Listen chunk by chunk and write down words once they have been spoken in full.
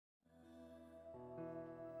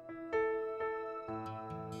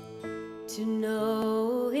To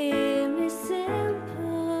know Him is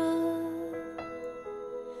simple,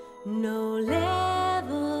 no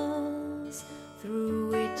levels through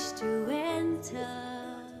which to enter.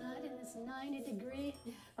 Tonight in this 9 degree,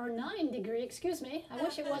 excuse me, I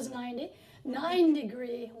wish it was 90,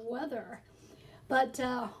 9-degree weather. But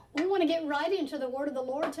we want to get right into the Word of the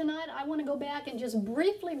Lord tonight. I want to go back and just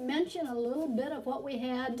briefly mention a little bit of what we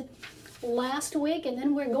had last week, and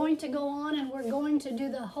then we're going to go on and we're going to do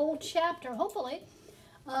the whole chapter, hopefully,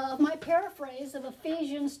 of my paraphrase of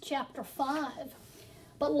Ephesians chapter 5.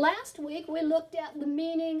 But last week we looked at the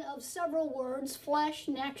meaning of several words: flesh,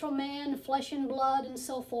 natural man, flesh and blood, and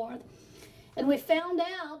so forth. And we found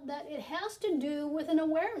out that it has to do with an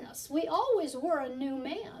awareness. We always were a new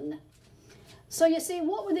man. So you see,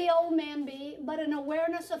 what would the old man be but an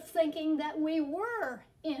awareness of thinking that we were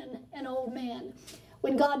in an old man?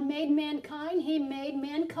 When God made mankind, He made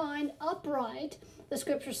mankind upright. The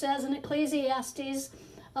scripture says in Ecclesiastes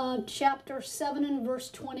chapter 7 and verse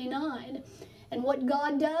 29. And what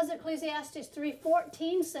God does, Ecclesiastes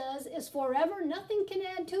 3:14 says, is forever. Nothing can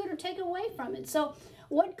add to it or take away from it. So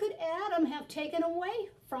what could Adam have taken away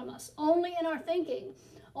from us? Only in our thinking.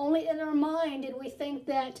 Only in our mind did we think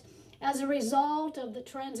that as a result of the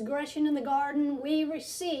transgression in the garden, we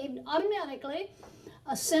received automatically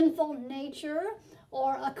a sinful nature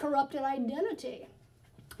or a corrupted identity.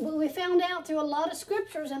 But we found out through a lot of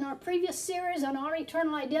scriptures in our previous series on our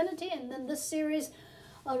eternal identity, and then this series,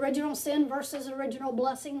 Original Sin versus Original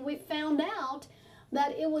Blessing, we found out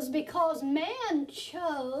that it was because man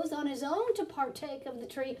chose on his own to partake of the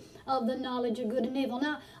tree of the knowledge of good and evil.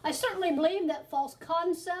 Now, I certainly believe that false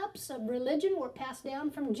concepts of religion were passed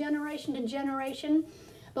down from generation to generation,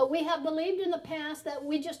 but we have believed in the past that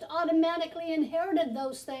we just automatically inherited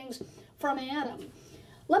those things from Adam.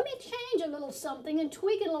 Let me change a little something and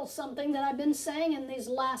tweak a little something that I've been saying in these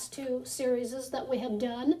last two series that we have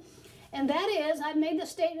done. And that is, I've made the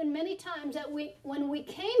statement many times that when we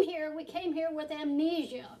came here with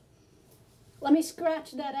amnesia. Let me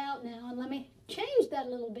scratch that out now and let me change that a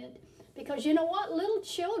little bit. Because you know what? Little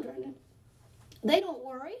children, they don't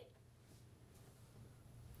worry.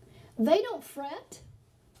 They don't fret.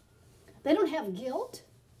 They don't have guilt,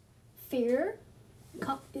 fear.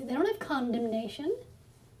 They don't have condemnation.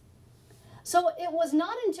 So it was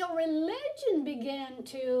not until religion began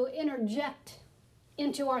to interject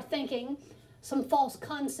into our thinking some false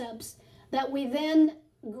concepts that we then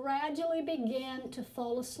gradually began to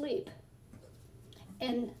fall asleep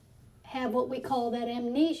and have what we call that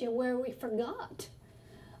amnesia, where we forgot.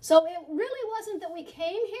 So it really wasn't that we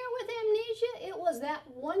came here with amnesia. It was that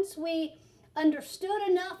once we understood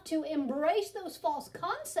enough to embrace those false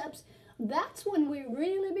concepts, that's when we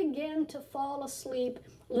really began to fall asleep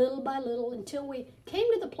little by little until we came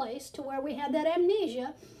to the place to where we had that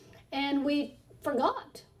amnesia and we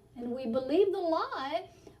forgot. And we believed the lie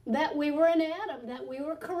that we were in Adam, that we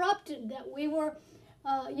were corrupted, that we were,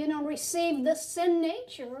 received this sin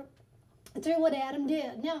nature through what Adam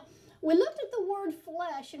did. Now, we looked at the word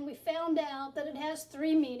flesh and we found out that it has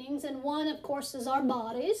three meanings, and one, of course, is our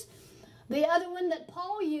bodies. The other one that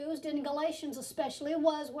Paul used in Galatians especially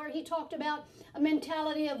was where he talked about a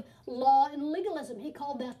mentality of law and legalism. He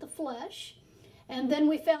called that the flesh. And then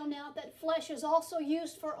we found out that flesh is also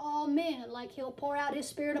used for all men, like He'll pour out His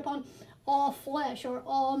Spirit upon all flesh or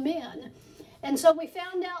all men. And so we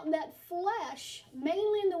found out that flesh,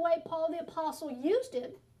 mainly in the way Paul the Apostle used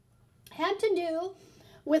it, had to do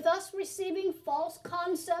with us receiving false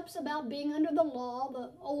concepts about being under the law,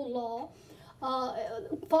 the old law,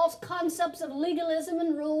 false concepts of legalism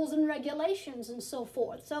and rules and regulations and so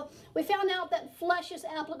forth. So we found out that flesh is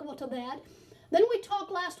applicable to that. Then we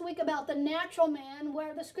talked last week about the natural man,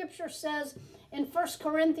 where the scripture says in 1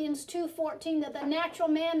 Corinthians 2:14 that the natural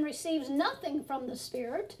man receives nothing from the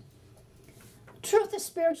Spirit. Truth is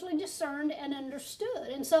spiritually discerned and understood.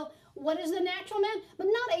 And so what is the natural man? But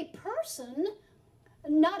not a person,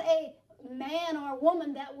 not a man or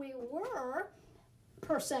woman that we were,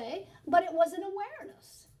 per se, but it was an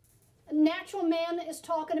awareness. Natural man is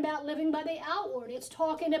talking about living by the outward. It's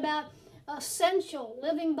talking about essential,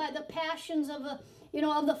 living by the passions of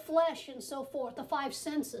the flesh and so forth, the five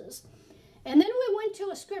senses. And then we went to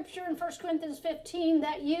a scripture in 1 Corinthians 15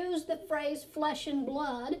 that used the phrase flesh and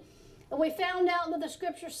blood. And we found out that the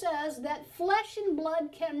scripture says that flesh and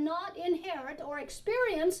blood cannot inherit or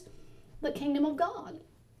experience the kingdom of God.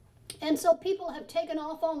 And so people have taken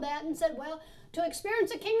off on that and said, well, to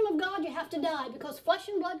experience the kingdom of God, you have to die because flesh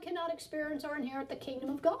and blood cannot experience or inherit the kingdom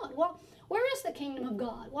of God. Well, where is the kingdom of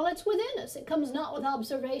God? Well, it's within us. It comes not with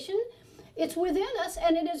observation. It's within us,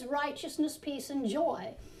 and it is righteousness, peace, and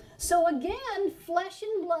joy. So again, flesh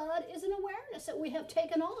and blood is an awareness that we have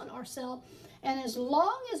taken on ourselves. And as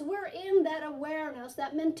long as we're in that awareness,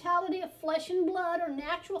 that mentality of flesh and blood, or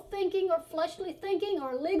natural thinking, or fleshly thinking,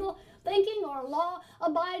 or legal thinking, or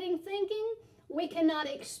law-abiding thinking, we cannot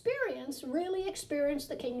really experience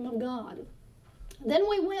the kingdom of God. Then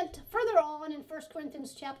we went further on in 1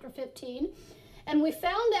 Corinthians chapter 15, and we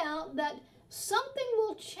found out that something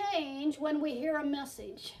will change when we hear a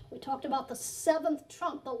message. We talked about the seventh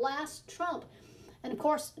trump, the last trump. And of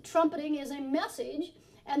course, trumpeting is a message,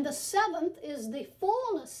 and the seventh is the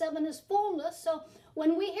fullness. 7 is fullness. So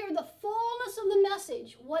when we hear the fullness of the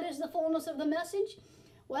message, what is the fullness of the message?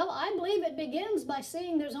 Well, I believe it begins by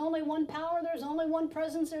seeing there's only one power, there's only one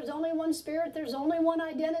presence, there's only one spirit, there's only one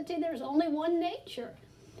identity, there's only one nature.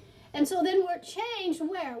 And so then we're changed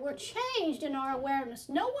where? We're changed in our awareness.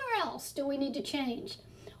 Nowhere else do we need to change.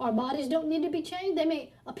 Our bodies don't need to be changed. They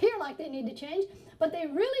may appear like they need to change, but they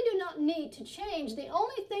really do not need to change. The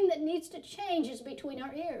only thing that needs to change is between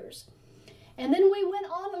our ears. And then we went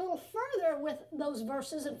on a little further with those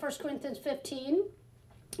verses in 1 Corinthians 15.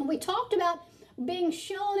 And we talked about being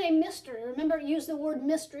shown a mystery. Remember, it used the word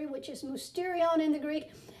mystery, which is mysterion in the Greek,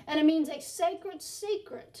 and it means a sacred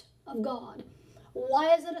secret of God.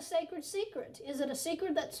 Why is it a sacred secret? Is it a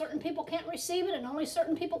secret that certain people can't receive it and only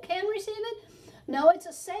certain people can receive it? No, it's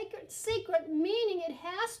a sacred secret, meaning it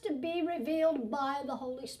has to be revealed by the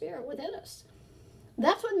Holy Spirit within us.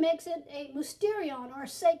 That's what makes it a mysterion, or a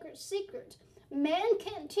sacred secret. Man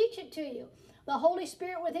can't teach it to you. The Holy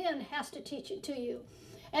Spirit within has to teach it to you.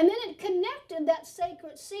 And then it connected that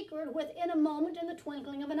sacred secret within a moment, in the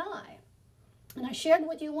twinkling of an eye. And I shared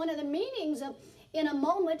with you one of the meanings of in a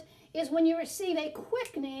moment is when you receive a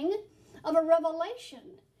quickening of a revelation.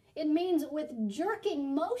 It means with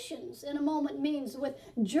jerking motions. In a moment means with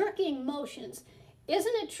jerking motions.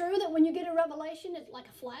 Isn't it true that when you get a revelation, it's like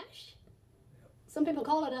a flash? Some people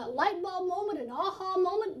call it a light bulb moment, an aha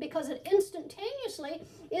moment, because it instantaneously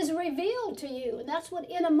is revealed to you. And that's what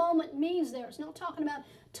in a moment means there. It's not talking about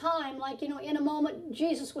time, like, in a moment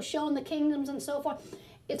Jesus was shown the kingdoms and so forth.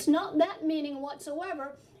 It's not that meaning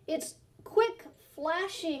whatsoever. It's quick,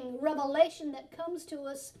 flashing revelation that comes to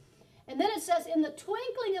us. And then it says, in the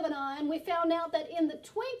twinkling of an eye, and we found out that in the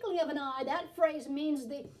twinkling of an eye, that phrase means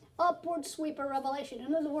the upward sweeper revelation.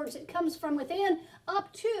 In other words, it comes from within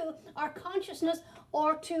up to our consciousness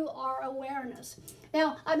or to our awareness.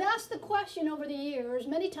 Now, I've asked the question over the years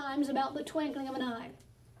many times about the twinkling of an eye.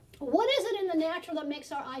 What is it in the natural that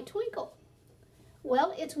makes our eye twinkle?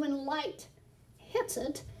 Well, it's when light hits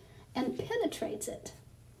it and penetrates it.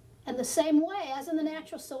 And the same way as in the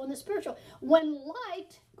natural, so in the spiritual. When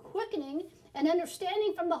light, quickening, and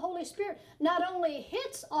understanding from the Holy Spirit not only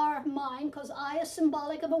hits our mind, because eye is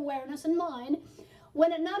symbolic of awareness and mind,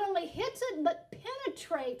 when it not only hits it but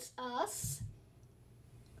penetrates us,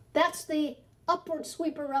 that's the upward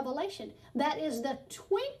sweeper revelation. That is the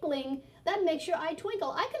twinkling that makes your eye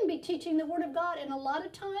twinkle. I can be teaching the Word of God, and a lot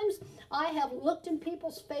of times I have looked in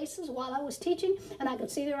people's faces while I was teaching, and I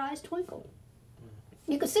could see their eyes twinkle.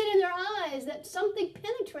 You could see it in their eyes that something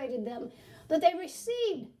penetrated them, that they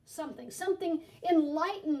received something, something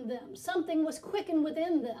enlightened them, something was quickened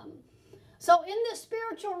within them. So in this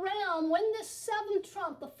spiritual realm, when this seventh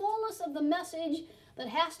trump, the fullness of the message that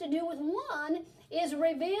has to do with one, is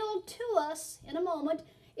revealed to us in a moment,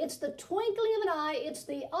 it's the twinkling of an eye, it's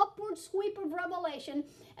the upward sweep of revelation,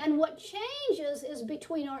 and what changes is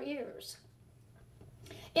between our ears.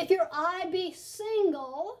 If your eye be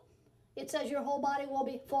single, it says your whole body will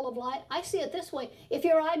be full of light. I see it this way. If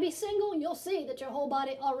your eye be single, you'll see that your whole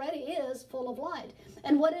body already is full of light.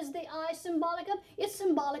 And what is the eye symbolic of? It's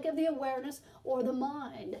symbolic of the awareness or the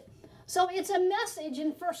mind. So it's a message in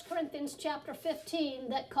 1 Corinthians chapter 15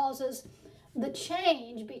 that causes the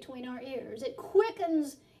change between our ears. It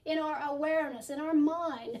quickens in our awareness, in our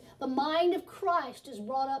mind. The mind of Christ is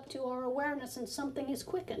brought up to our awareness and something is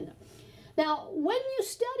quickened. Now, when you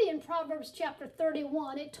study in Proverbs chapter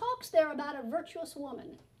 31, it talks there about a virtuous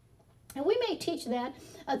woman. And we may teach that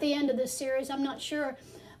at the end of this series, I'm not sure.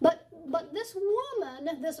 But this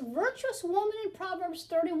woman, this virtuous woman in Proverbs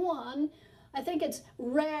 31, I think it's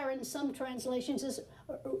rare in some translations, is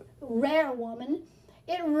rare woman.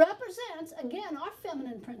 It represents, again, our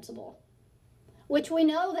feminine principle, which we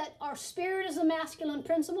know that our spirit is a masculine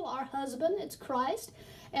principle, our husband, it's Christ.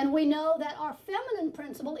 And we know that our feminine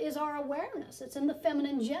principle is our awareness. It's in the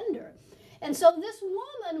feminine gender. And so this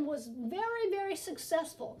woman was very, very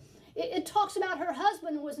successful. It talks about her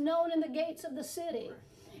husband was known in the gates of the city.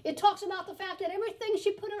 It talks about the fact that everything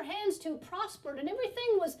she put her hands to prospered, and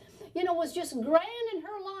everything was just grand in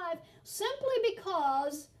her life simply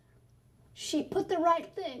because she put the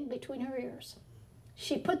right thing between her ears.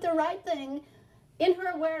 She put the right thing in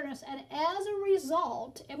her awareness, and as a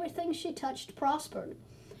result, everything she touched prospered.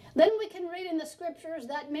 Then we can read in the scriptures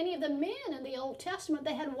that many of the men in the Old Testament,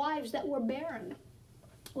 they had wives that were barren.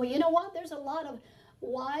 Well, you know what? There's a lot of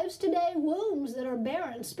wives today, wombs that are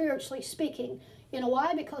barren, spiritually speaking. You know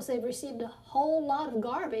why? Because they've received a whole lot of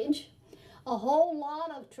garbage, a whole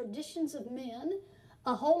lot of traditions of men,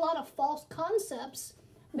 a whole lot of false concepts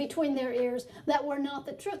between their ears that were not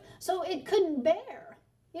the truth. So it couldn't bear.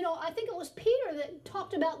 You know, I think it was Peter that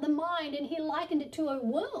talked about the mind, and he likened it to a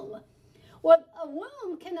womb. Well, a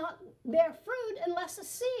womb cannot bear fruit unless a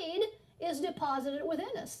seed is deposited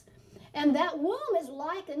within us. And that womb is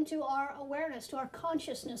likened to our awareness, to our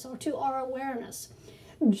consciousness, or to our awareness.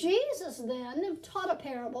 Jesus then taught a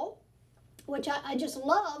parable, which I just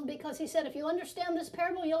love, because he said, if you understand this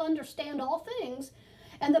parable, you'll understand all things.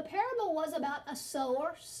 And the parable was about a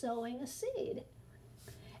sower sowing a seed.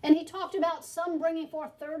 And he talked about some bringing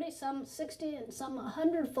forth 30, some 60, and some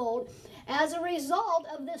 100-fold as a result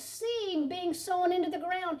of the seed being sown into the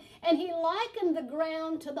ground. And he likened the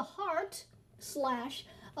ground to the heart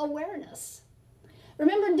 / awareness.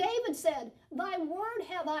 Remember, David said, thy word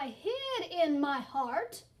have I hid in my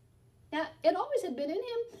heart. Now, it always had been in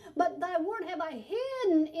him, but thy word have I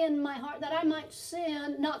hidden in my heart that I might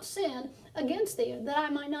not sin against thee, that I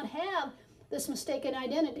might not have this mistaken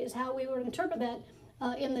identity, is how we would interpret that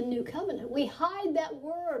in the new covenant. We hide that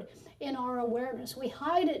word in our awareness. We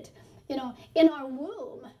hide it, you know, in our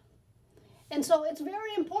womb. And so it's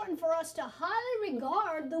very important for us to highly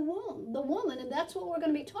regard the womb, the woman, and that's what we're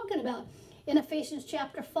going to be talking about in Ephesians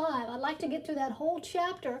chapter 5. I'd like to get through that whole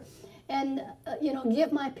chapter and,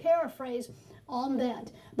 give my paraphrase on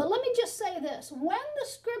that. But let me just say this. When the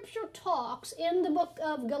scripture talks in the book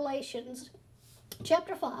of Galatians,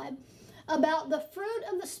 chapter 5, about the fruit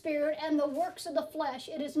of the Spirit and the works of the flesh,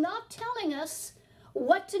 it is not telling us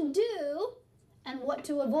what to do and what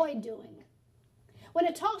to avoid doing. When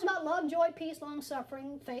it talks about love, joy, peace,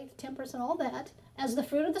 long-suffering, faith, temperance, and all that, as the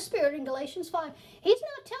fruit of the Spirit in Galatians 5, he's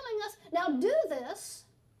not telling us, now do this.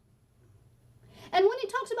 And when he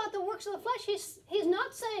talks about the works of the flesh, he's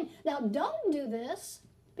not saying, now don't do this.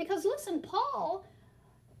 Because listen, Paul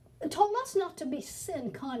told us not to be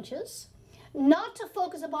sin conscious, not to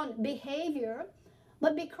focus upon behavior,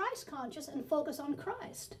 but be Christ conscious and focus on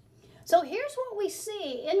Christ. So here's what we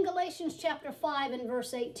see in Galatians chapter 5 and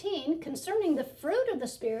verse 18 concerning the fruit of the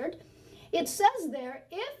Spirit. It says there,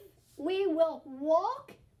 if we will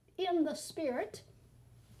walk in the Spirit,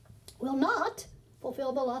 will not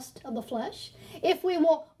fulfill the lust of the flesh. If we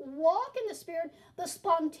will walk in the Spirit, the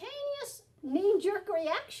spontaneous knee-jerk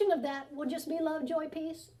reaction of that will just be love, joy,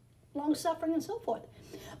 peace, long-suffering, and so forth.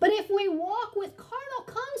 But if we walk with carnal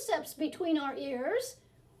concepts between our ears,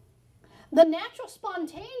 the natural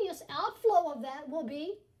spontaneous outflow of that will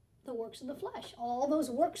be the works of the flesh. All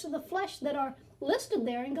those works of the flesh that are listed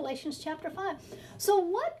there in Galatians chapter 5. So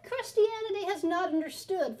what Christianity has not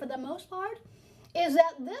understood for the most part is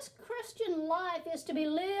that this Christian life is to be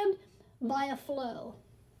lived by a flow.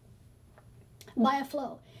 By a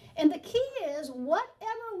flow. And the key is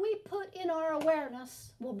whatever we put in our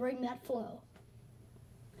awareness will bring that flow.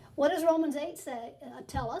 What does Romans 8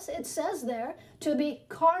 tell us? It says there, to be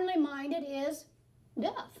carnally minded is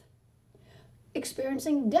death,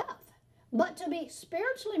 experiencing death. But to be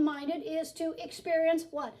spiritually minded is to experience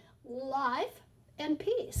what? Life and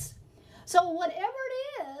peace. So whatever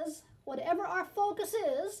it is, whatever our focus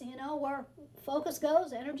is, where focus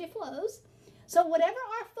goes, energy flows. So whatever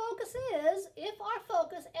our focus is,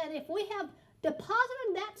 if we have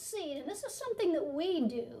deposited that seed, and this is something that we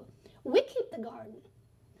do, we keep the garden.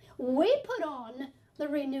 We put on the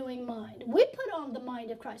renewing mind. We put on the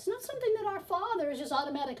mind of Christ. It's not something that our Father is just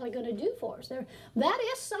automatically going to do for us. That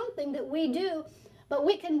is something that we do, but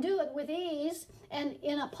we can do it with ease and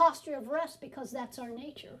in a posture of rest because that's our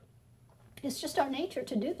nature. It's just our nature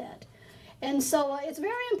to do that. And so it's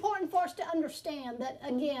very important for us to understand that,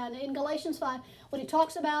 again, in Galatians 5, when he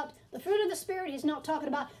talks about the fruit of the Spirit, he's not talking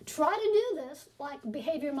about try to do this like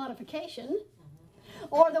behavior modification.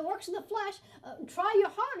 Or the works of the flesh, try your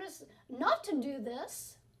hardest not to do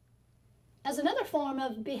this as another form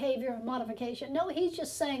of behavior modification. No, he's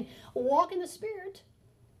just saying, walk in the Spirit,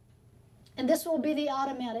 and this will be the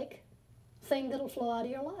automatic thing that will flow out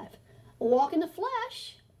of your life. Walk in the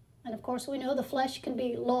flesh, and of course we know the flesh can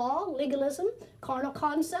be law, legalism, carnal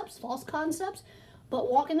concepts, false concepts,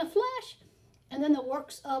 but walk in the flesh, and then the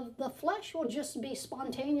works of the flesh will just be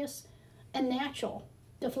spontaneous and natural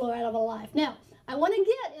to flow out of a life. Now, I want to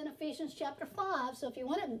get in Ephesians chapter 5, so if you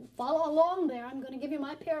want to follow along there, I'm going to give you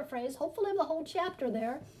my paraphrase, hopefully the whole chapter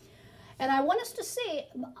there. And I want us to see, I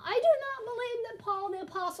do not believe that Paul the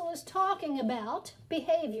Apostle is talking about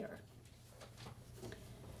behavior.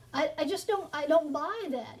 I don't buy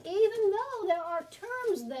that. Even though there are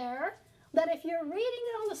terms there that if you're reading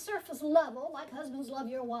it on the surface level, like husbands love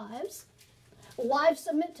your wives, wives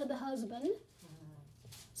submit to the husband.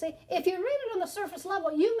 See, if you read it on the surface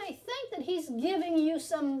level, you may think that he's giving you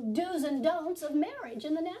some do's and don'ts of marriage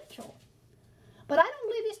in the natural. But I don't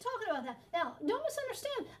believe he's talking about that. Now, don't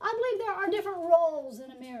misunderstand. I believe there are different roles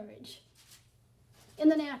in a marriage. In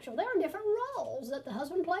the natural, there are different roles that the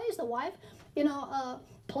husband plays, the wife,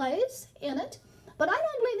 plays in it. But I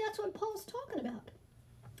don't believe that's what Paul's talking about.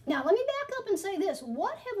 Now, let me back up and say this.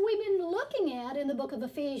 What have we been looking at in the book of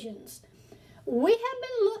Ephesians? We have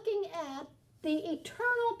been looking at the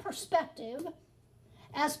eternal perspective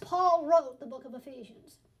as Paul wrote the book of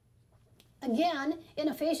Ephesians. Again, in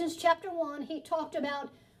Ephesians chapter 1, he talked about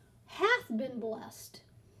hath been blessed.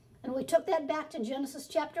 And we took that back to Genesis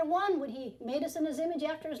chapter 1 when he made us in his image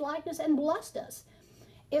after his likeness and blessed us.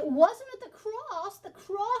 It wasn't at the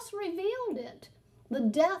cross revealed it. The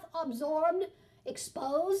death absorbed,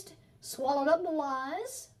 exposed, swallowed up the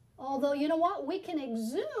lies. Although, you know what? We can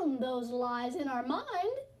exhume those lies in our mind.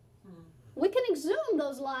 We can exhume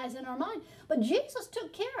those lies in our mind. But Jesus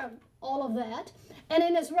took care of all of that. And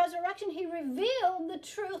in his resurrection, he revealed the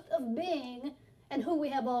truth of being and who we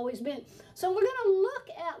have always been. So we're going to look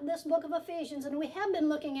at this book of Ephesians, and we have been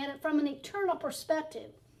looking at it from an eternal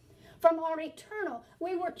perspective. From our eternal,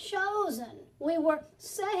 we were chosen, we were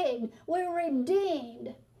saved, we were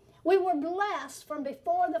redeemed, we were blessed from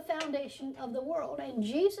before the foundation of the world. And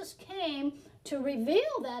Jesus came to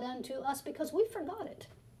reveal that unto us because we forgot it.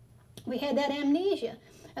 We had that amnesia.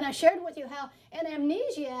 And I shared with you how an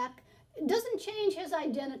amnesiac doesn't change his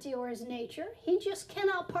identity or his nature. He just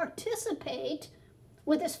cannot participate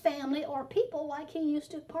with his family or people like he used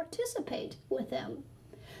to participate with them.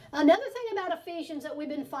 Another thing about Ephesians that we've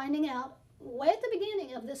been finding out way at the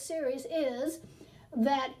beginning of this series is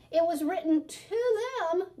that it was written to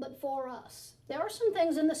them, but for us. There are some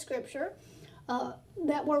things in the scripture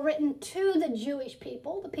that were written to the Jewish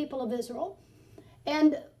people, the people of Israel,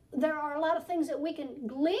 and there are a lot of things that we can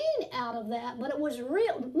glean out of that, but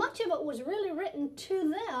much of it was really written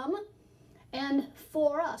to them and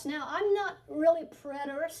for us. Now, I'm not really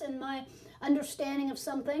preterist in my understanding of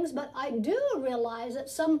some things, but I do realize that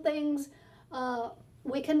some things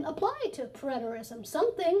we can apply to preterism.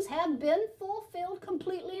 Some things have been fulfilled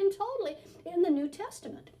completely and totally in the New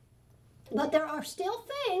Testament. But there are still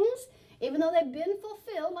things, even though they've been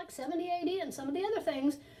fulfilled, like 70 AD and some of the other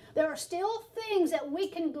things, there are still things that we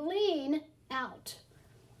can glean out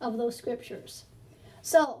of those scriptures.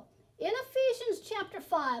 So, in Ephesians chapter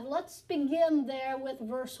 5, let's begin there with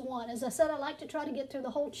verse 1. As I said, I like to try to get through the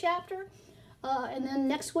whole chapter. And then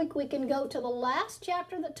next week we can go to the last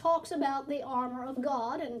chapter that talks about the armor of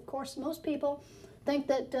God. And of course, most people think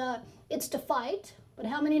that it's to fight. But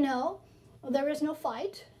how many know there is no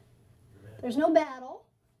fight? There's no battle.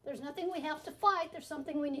 There's nothing we have to fight. There's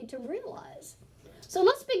something we need to realize. So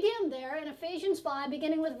let's begin there in Ephesians 5,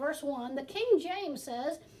 beginning with verse 1. The King James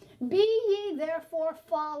says, "Be ye therefore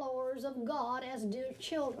followers of God as dear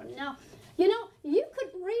children." Now, you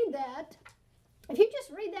could read that. If you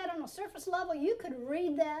just read that on a surface level, you could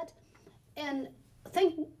read that and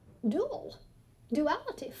think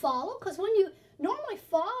duality, follow. Because when you normally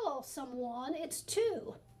follow someone, it's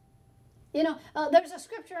two. There's a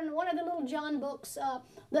scripture in one of the little John books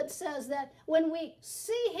that says that when we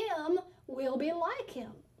see him, we'll be like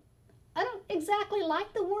him. I don't exactly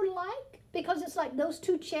like the word like, because it's like those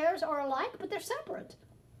two chairs are alike, but they're separate.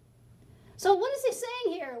 So what is he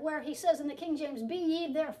saying here where he says in the King James, "Be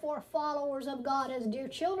ye therefore followers of God as dear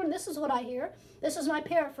children"? This is what I hear. This is my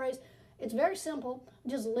paraphrase. It's very simple.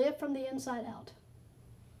 Just live from the inside out.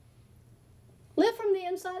 Live from the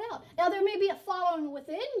inside out. Now, there may be a following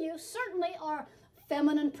within you. Certainly our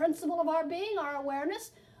feminine principle of our being, our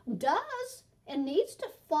awareness, does and needs to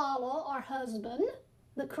follow our husband,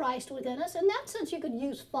 the Christ within us. In that sense, you could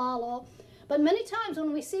use follow. But many times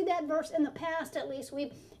when we see that verse, in the past at least,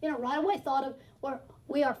 we've right away thought of where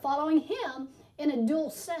we are following him in a dual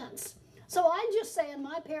sense. So I just say in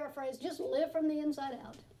my paraphrase, just live from the inside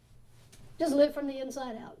out. Just live from the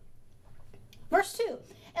inside out. Verse 2,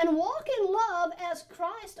 "And walk in love as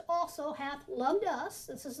Christ also hath loved us,"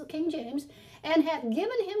 this is the King James, "and hath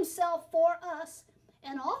given himself for us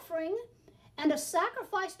an offering and a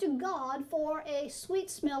sacrifice to God for a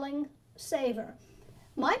sweet-smelling savor."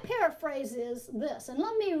 My paraphrase is this, and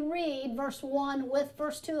let me read verse 1 with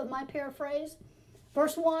verse 2 of my paraphrase.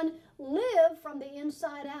 Verse 1, "Live from the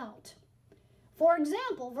inside out. For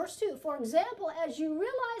example, verse 2, for example, as you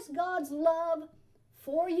realize God's love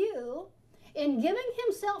for you in giving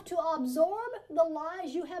himself to absorb the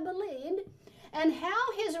lies you have believed, and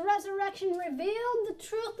how his resurrection revealed the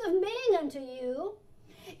truth of being unto you,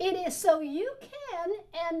 it is so you can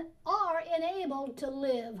and are enabled to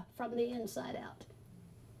live from the inside out.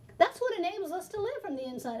 That's what enables us to live from the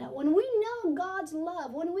inside out. When we know God's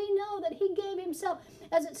love, when we know that he gave himself,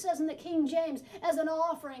 as it says in the King James, as an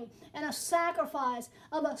offering and a sacrifice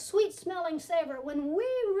of a sweet-smelling savor, when we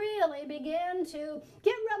really begin to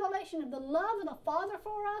get revelation of the love of the Father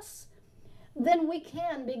for us, then we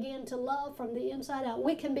can begin to love from the inside out.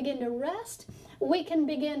 We can begin to rest. We can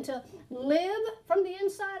begin to live from the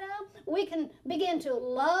inside out. We can begin to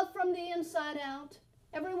love from the inside out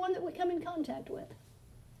everyone that we come in contact with.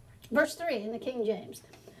 Verse 3 in the King James.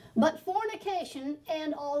 But fornication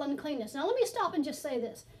and all uncleanness. Now let me stop and just say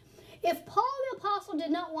this. If Paul the Apostle did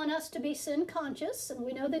not want us to be sin conscious, and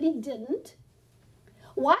we know that he didn't,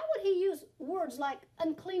 why would he use words like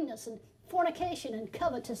uncleanness and fornication and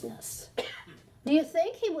covetousness? Do you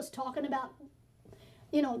think he was talking about,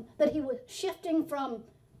 that he was shifting from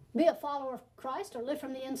be a follower of Christ or live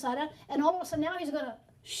from the inside out, and all of a sudden now he's going to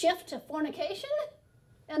shift to fornication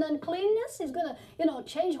and uncleanness? He's going to,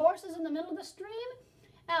 change horses in the middle of the stream?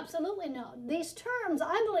 Absolutely no. These terms,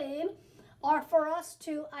 I believe, are for us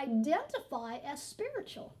to identify as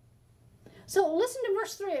spiritual. So listen to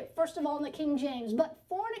verse 3, first of all, in the King James. But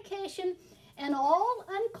fornication and all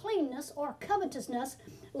uncleanness or covetousness,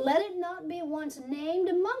 let it not be once named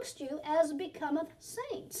amongst you as becometh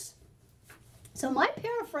saints. So my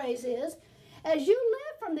paraphrase is, as you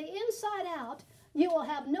live from the inside out, you will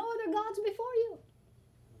have no other gods before you.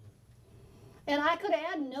 And I could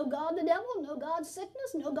add, no God the devil, no God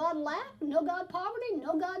sickness, no God lack, no God poverty,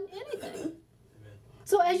 no God anything. Amen.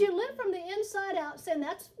 So as you live from the inside out, saying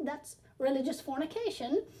that's religious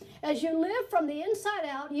fornication. As you live from the inside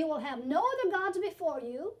out, you will have no other gods before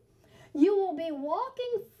you. You will be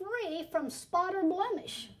walking free from spot or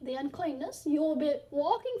blemish, the uncleanness. You will be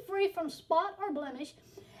walking free from spot or blemish,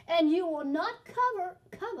 and you will not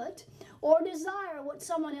covet or desire what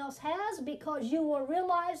someone else has, because you will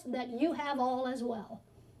realize that you have all as well.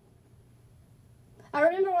 I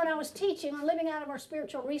remember when I was teaching on living out of our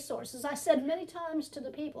spiritual resources, I said many times to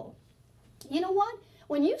the people, you know what?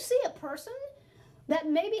 When you see a person that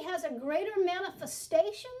maybe has a greater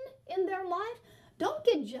manifestation in their life, don't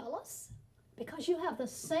get jealous, because you have the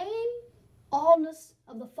same allness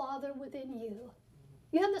of the Father within you.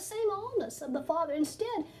 You have the same allness of the Father.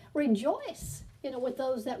 Instead, rejoice, with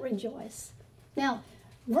those that rejoice. Now,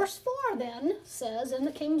 verse 4 then says in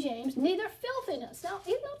the King James, neither filthiness. Now,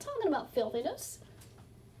 he's not talking about filthiness,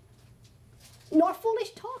 nor foolish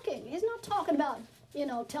talking. He's not talking about,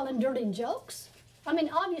 telling dirty jokes. I mean,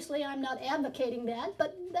 obviously, I'm not advocating that,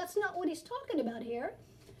 but that's not what he's talking about here.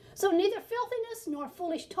 So neither filthiness, nor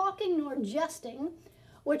foolish talking, nor jesting,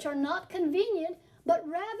 which are not convenient, but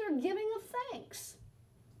rather giving of thanks.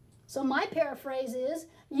 So my paraphrase is,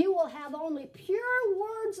 you will have only pure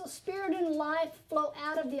words of spirit and life flow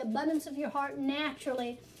out of the abundance of your heart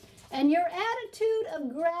naturally, and your attitude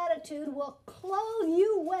of gratitude will clothe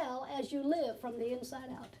you well as you live from the inside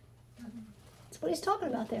out. That's what he's talking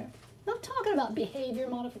about there. Not talking about behavior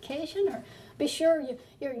modification or be sure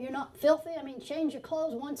you're not filthy. I mean, change your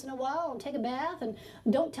clothes once in a while and take a bath and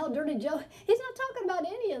don't tell dirty jokes. He's not talking about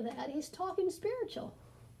any of that. He's talking spiritual.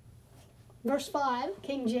 Verse 5,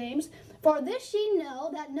 King James, for this ye know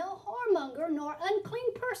that no whoremonger, nor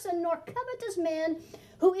unclean person, nor covetous man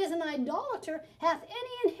who is an idolater hath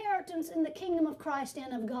any inheritance in the kingdom of Christ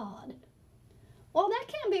and of God. Well, that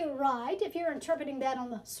can't be right if you're interpreting that on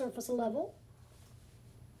the surface level,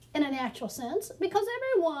 in a natural sense, because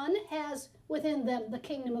everyone has within them the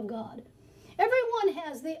kingdom of God. Everyone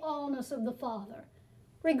has the allness of the Father,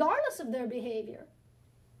 regardless of their behavior.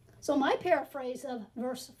 So my paraphrase of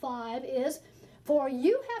verse 5 is, for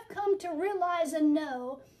you have come to realize and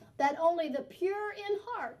know that only the pure in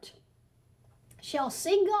heart shall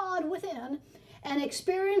see God within and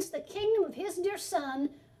experience the kingdom of his dear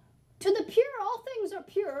Son. To the pure, all things are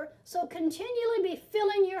pure, so continually be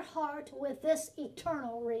filling your heart with this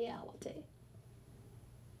eternal reality.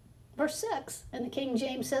 Verse 6, and the King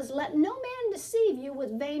James says, let no man deceive you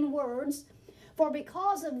with vain words, for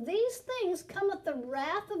because of these things cometh the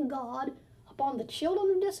wrath of God upon the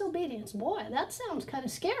children of disobedience. Boy, that sounds kind of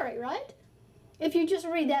scary, right? If you just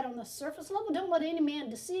read that on the surface level, don't let any man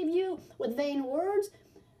deceive you with vain words.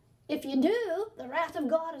 If you do, the wrath of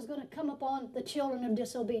God is going to come upon the children of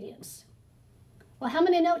disobedience. Well, how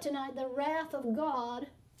many know tonight the wrath of God,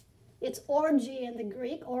 it's orgy in the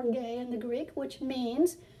Greek, orge in the Greek, which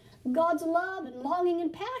means God's love and longing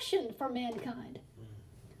and passion for mankind.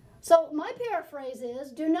 So my paraphrase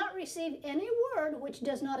is, do not receive any word which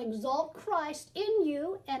does not exalt Christ in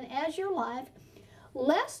you and as your life,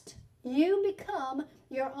 lest you become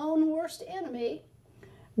your own worst enemy,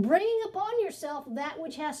 bringing upon yourself that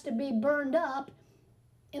which has to be burned up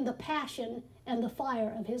in the passion and the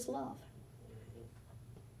fire of his love.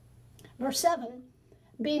 Verse 7,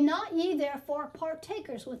 be not ye therefore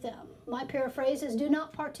partakers with them. My paraphrase is, do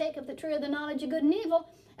not partake of the tree of the knowledge of good and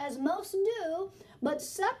evil, as most do, but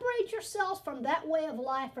separate yourselves from that way of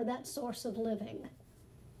life or that source of living.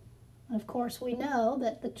 And of course, we know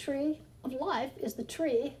that the tree of life is the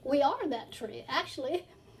tree. We are that tree. Actually,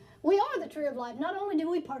 we are the tree of life. Not only do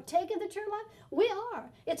we partake of the tree of life, we are.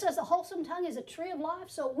 It says the wholesome tongue is a tree of life,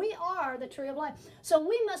 so we are the tree of life. So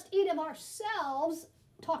we must eat of ourselves,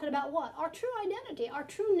 talking about what? Our true identity, our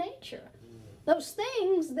true nature. Those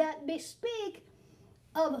things that bespeak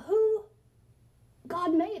of who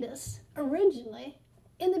God made us originally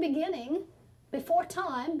in the beginning, before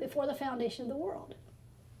time, before the foundation of the world.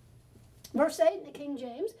 Verse 8 in the King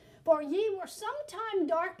James, for ye were sometime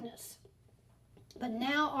darkness, but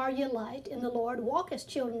now are ye light in the Lord, walk as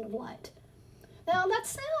children of light. Now that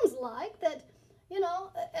sounds like that, you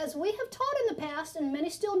know, as we have taught in the past, and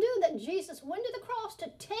many still do, that Jesus went to the cross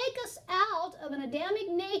to take us out of an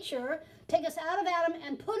Adamic nature, take us out of Adam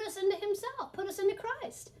and put us into himself, put us into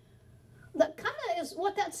Christ. That kind of is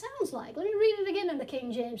what that sounds like. Let me read it again in the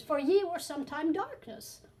King James. For ye were sometime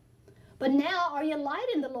darkness, but now are ye light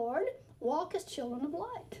in the Lord, walk as children of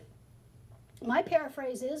light. My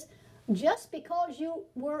paraphrase is, just because you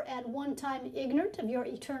were at one time ignorant of your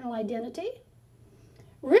eternal identity,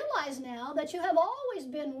 realize now that you have always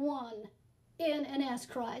been one in and as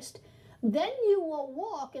Christ, then you will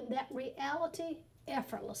walk in that reality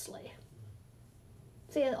effortlessly.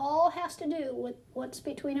 See, it all has to do with what's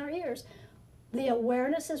between our ears. The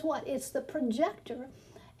awareness is what? It's the projector,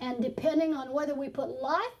 and depending on whether we put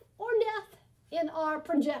life or death in our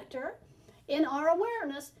projector, in our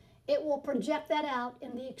awareness, it will project that out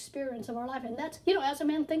in the experience of our life. And that's, you know, as a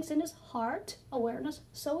man thinks in his heart, awareness,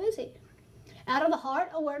 so is he. Out of the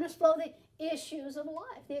heart, awareness flow the issues of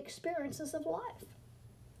life, the experiences of life.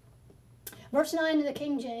 Verse 9 in the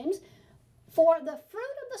King James, for the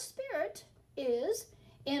fruit of the Spirit is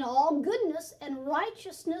in all goodness and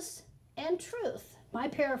righteousness and truth. My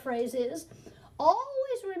paraphrase is,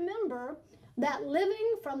 always remember that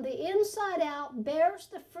living from the inside out bears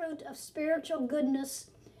the fruit of spiritual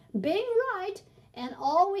goodness, being right, and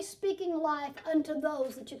always speaking life unto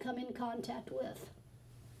those that you come in contact with.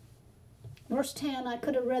 Verse 10, I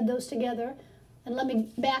could have read those together, and let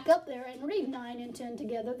me back up there and read 9 and 10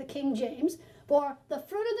 together, the King James. For the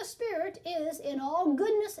fruit of the Spirit is in all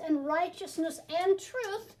goodness and righteousness and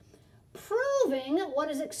truth, proving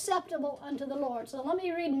what is acceptable unto the Lord. So let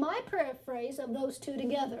me read my paraphrase of those two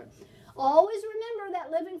together. Always remember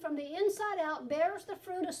that living from the inside out bears the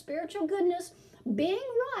fruit of spiritual goodness, being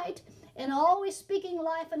right, and always speaking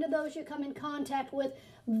life unto those you come in contact with.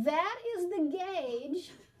 That is the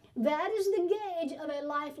gauge. That is the gauge of a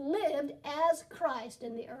life lived as Christ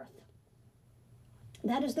in the earth.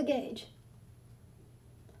 That is the gauge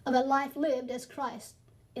of a life lived as Christ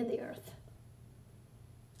in the earth.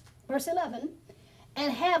 Verse 11,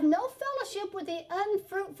 and have no fellowship with the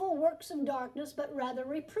unfruitful works of darkness, but rather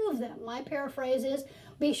reprove them. My paraphrase is,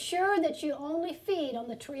 be sure that you only feed on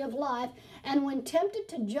the tree of life, and when tempted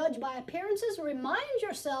to judge by appearances, remind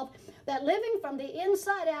yourself that living from the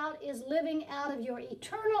inside out is living out of your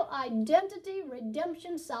eternal identity,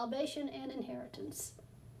 redemption, salvation, and inheritance.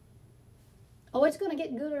 Oh, it's going to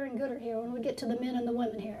get gooder and gooder here when we get to the men and the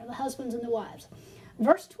women here, the husbands and the wives.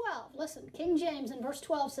 Verse 12, listen, King James in verse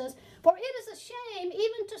 12 says, for it is a shame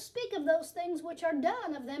even to speak of those things which are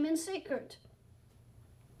done of them in secret.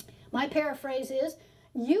 My paraphrase is,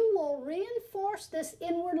 you will reinforce this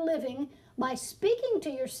inward living by speaking to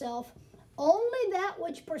yourself only that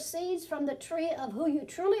which proceeds from the tree of who you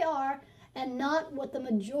truly are, and not what the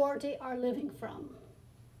majority are living from.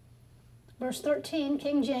 Verse 13,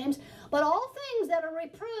 King James, but all things that are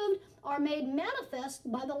reproved are made manifest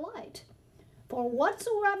by the light. For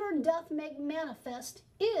whatsoever doth make manifest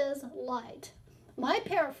is light. My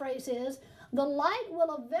paraphrase is, the light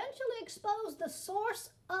will eventually expose the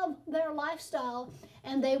source of their lifestyle,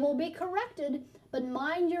 and they will be corrected, but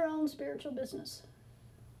mind your own spiritual business.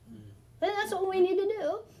 And that's what we need to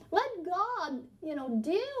do. Let God,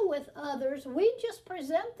 deal with others. We just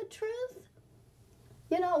present the truth.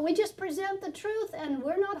 We just present the truth, and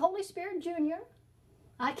we're not Holy Spirit Junior.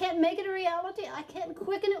 I can't make it a reality. I can't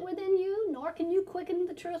quicken it within you, nor can you quicken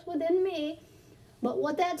the truth within me. But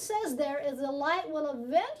what that says there is the light will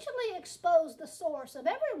eventually expose the source of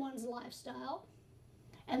everyone's lifestyle,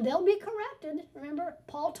 and they'll be corrected. Remember,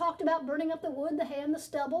 Paul talked about burning up the wood, the hay, and the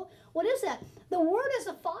stubble. What is that? The Word is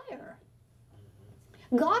a fire.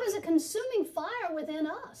 God is a consuming fire within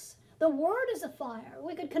us. The Word is a fire.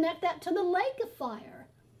 We could connect that to the lake of fire.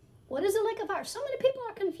 What is a lake of fire? So many people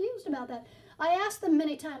are confused about that. I ask them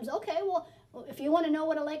many times, okay, well, if you want to know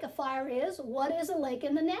what a lake of fire is, what is a lake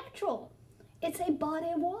in the natural? It's a body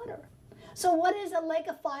of water. So what is a lake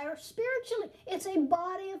of fire spiritually? It's a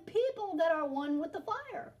body of people that are one with the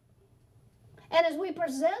fire. And as we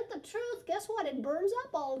present the truth, guess what? It burns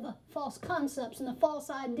up all the false concepts and the false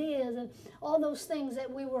ideas and all those things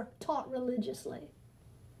that we were taught religiously.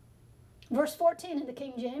 Verse 14 in the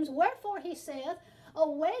King James, wherefore he saith,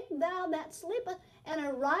 awake thou that sleepest, and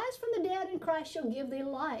arise from the dead, and Christ shall give thee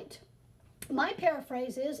light. My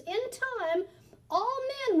paraphrase is, in time, all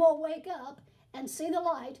men will wake up and see the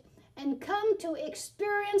light and come to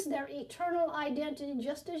experience their eternal identity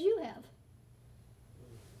just as you have.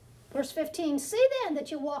 Verse 15, see then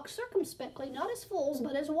that you walk circumspectly, not as fools,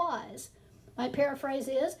 but as wise. My paraphrase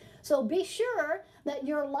is, so be sure that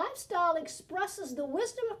your lifestyle expresses the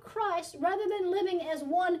wisdom of Christ rather than living as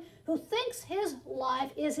one who thinks his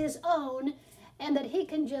life is his own and that he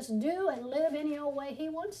can just do and live any old way he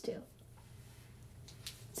wants to.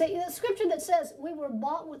 See, the scripture that says we were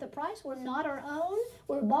bought with a price, we're not our own,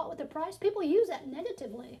 we're bought with a price, people use that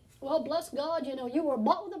negatively. Well, bless God, you know, you were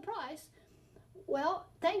bought with a price. Well,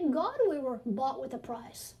 thank God we were bought with a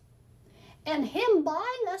price. And him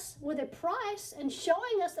buying us with a price and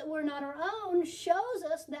showing us that we're not our own shows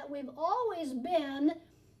us that we've always been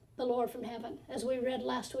the Lord from heaven, as we read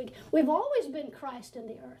last week. We've always been Christ in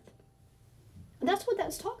the earth. And that's what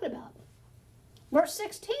that's talking about. Verse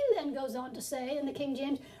 16 then goes on to say in the King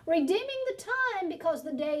James, redeeming the time because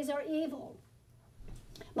the days are evil.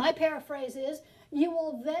 My paraphrase is, you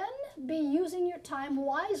will then be using your time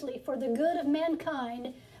wisely for the good of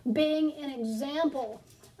mankind, being an example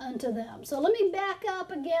unto them. So let me back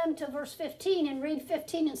up again to verse 15 and read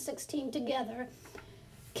 15 and 16 together.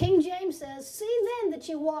 King James says, see then that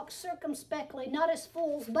you walk circumspectly, not as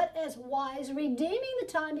fools, but as wise, redeeming the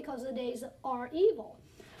time because the days are evil.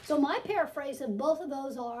 So my paraphrase of both of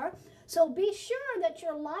those are, so be sure that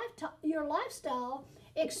your lifestyle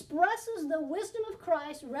expresses the wisdom of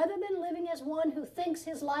Christ rather than living as one who thinks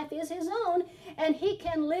his life is his own and he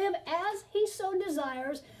can live as he so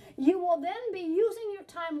desires. You will then be using your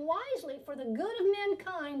time wisely for the good of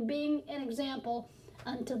mankind, being an example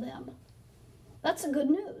unto them. That's the good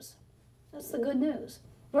news. That's the good news.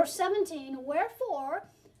 Verse 17, wherefore,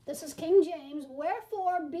 this is King James,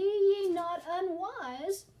 wherefore be ye not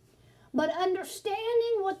unwise, but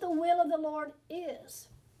understanding what the will of the Lord is.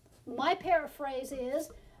 My paraphrase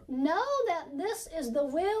is, know that this is the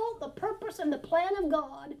will, the purpose, and the plan of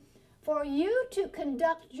God for you to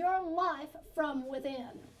conduct your life from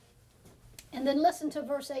within. And then listen to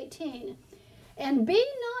verse 18. And be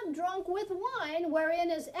not drunk with wine, wherein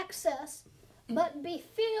is excess, but be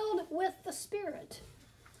filled with the Spirit.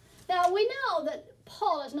 Now, we know that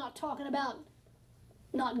Paul is not talking about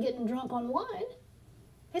not getting drunk on wine.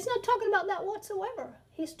 He's not talking about that whatsoever.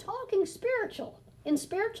 He's talking spiritual, in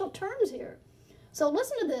spiritual terms here. So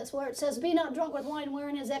listen to this, where it says, be not drunk with wine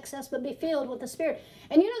wherein is excess, but be filled with the Spirit.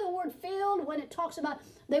 And you know the word filled, when it talks about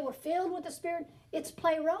they were filled with the Spirit, it's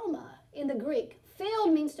pleroma in the Greek.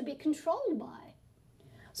 Filled means to be controlled by.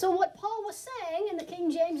 So what Paul was saying in the King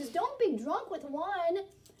James is, don't be drunk with wine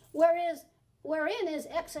wherein is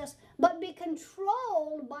excess, but be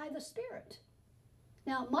controlled by the Spirit.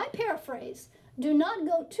 Now, my paraphrase, do not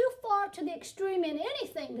go too far to the extreme in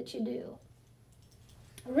anything that you do.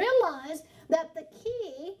 Realize that the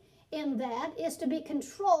key in that is to be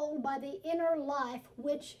controlled by the inner life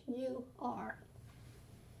which you are.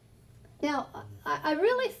 Now, I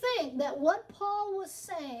really think that what Paul was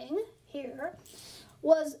saying here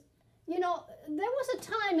was, you know, there was a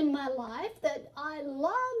time in my life that I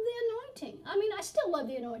loved the anointing. I mean, I still love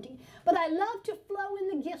the anointing, but I love to flow in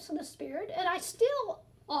the gifts of the Spirit, and I still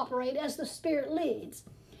operate as the Spirit leads.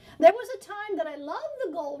 There was a time that I loved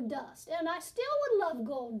the gold dust, and I still would love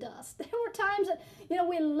gold dust. There were times that, you know,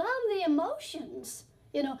 we love the emotions,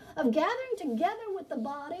 you know, of gathering together with the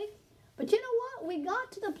body. But you know what? We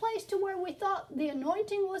got to the place to where we thought the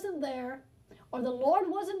anointing wasn't there or the Lord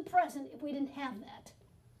wasn't present if we didn't have that.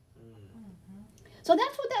 So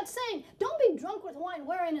that's what that's saying. Don't be drunk with wine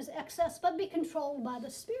wherein is excess, but be controlled by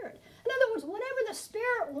the Spirit. In other words, whatever the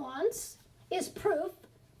Spirit wants is proof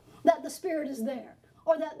that the Spirit is there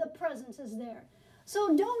or that the presence is there.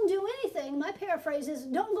 So don't do anything. My paraphrase is,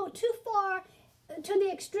 don't go too far to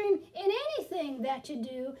the extreme in anything that you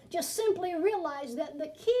do, just simply realize that the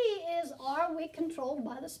key is, are we controlled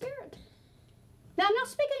by the Spirit? Now, I'm not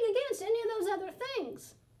speaking against any of those other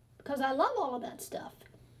things, because I love all of that stuff.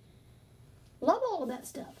 Love all of that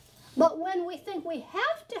stuff. But when we think we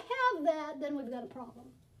have to have that, then we've got a problem.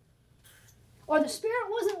 Or the Spirit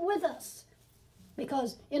wasn't with us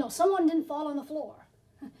because, someone didn't fall on the floor.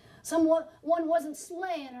 Someone wasn't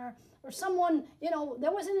slain, or someone,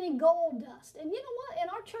 there wasn't any gold dust. And you know what? In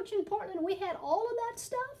our church in Portland, we had all of that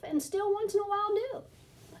stuff and still once in a while do.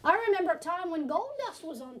 I remember a time when gold dust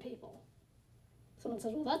was on people. Someone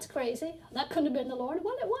says, well, that's crazy. That couldn't have been the Lord.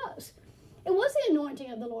 Well, it was. It was the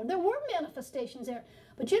anointing of the Lord. There were manifestations there.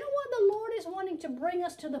 But you know what? The Lord is wanting to bring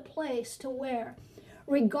us to the place to where,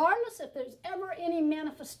 regardless if there's ever any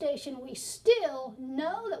manifestation, we still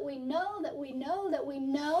know that we know that we know that we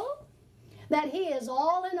know that He is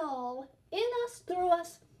all in all, in us, through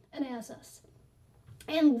us, and as us.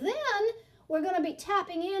 And then we're going to be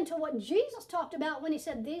tapping into what Jesus talked about when He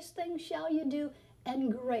said, these things shall you do,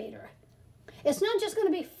 and greater. It's not just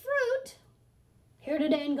going to be fruit, here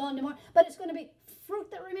today and gone tomorrow, but it's going to be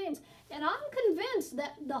fruit that remains. And I'm convinced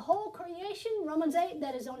that the whole creation, Romans 8,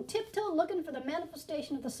 that is on tiptoe looking for the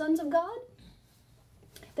manifestation of the sons of God,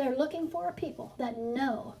 they're looking for a people that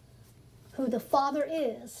know who the Father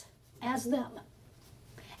is as them.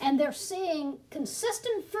 And they're seeing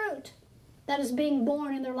consistent fruit that is being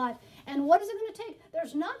born in their life. And what is it going to take?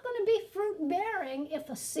 There's not going to be fruit bearing if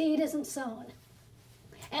a seed isn't sown.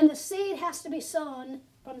 And the seed has to be sown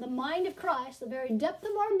from the mind of Christ. The very depth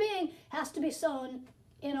of our being has to be sown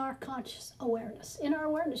in our conscious awareness. In our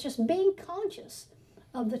awareness, just being conscious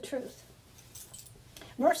of the truth.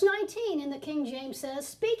 Verse 19 in the King James says,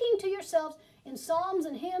 speaking to yourselves in psalms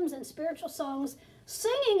and hymns and spiritual songs,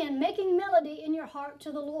 singing and making melody in your heart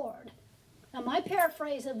to the Lord. Now my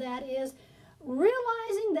paraphrase of that is,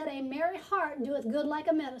 realizing that a merry heart doeth good like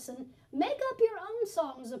a medicine, make up your own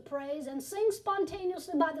songs of praise and sing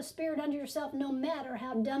spontaneously by the Spirit unto yourself, no matter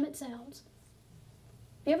how dumb it sounds.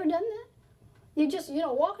 You ever done that? You just,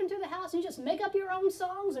 walking through the house and you just make up your own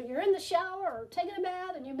songs, or you're in the shower or taking a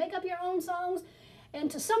bath and you make up your own songs.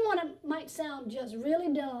 And to someone it might sound just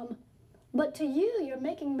really dumb, but to you, you're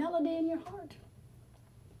making melody in your heart.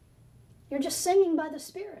 You're just singing by the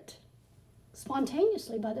Spirit,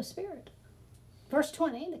 spontaneously by the Spirit. Verse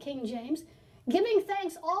 20, the King James, giving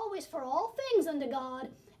thanks always for all things unto God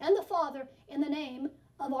and the Father in the name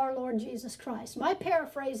of our Lord Jesus Christ. My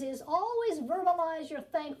paraphrase is, always verbalize your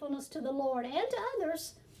thankfulness to the Lord and to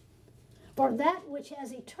others for that which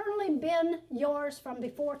has eternally been yours from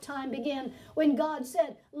before time began, when God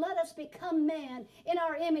said, let us become man in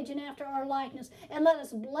our image and after our likeness, and let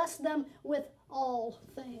us bless them with all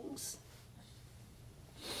things.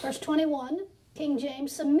 Verse 21, King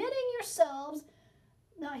James, submitting yourselves.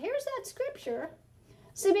 Now here's that scripture.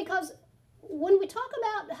 See, because when we talk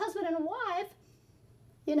about husband and wife,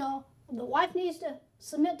 the wife needs to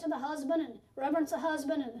submit to the husband and reverence the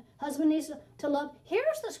husband, and the husband needs to love.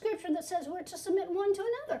 Here's the scripture that says we're to submit one to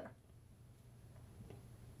another.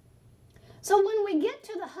 So when we get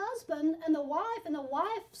to the husband and the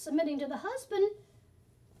wife submitting to the husband,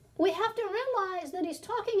 we have to realize that he's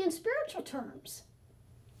talking in spiritual terms,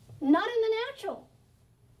 not in the natural.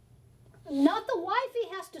 Not the wife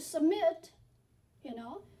he has to submit,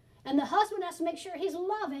 and the husband has to make sure he's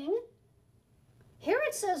loving. Here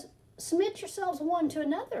it says, submit yourselves one to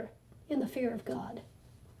another in the fear of God.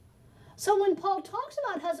 So when Paul talks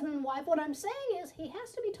about husband and wife, what I'm saying is he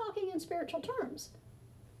has to be talking in spiritual terms,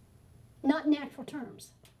 not natural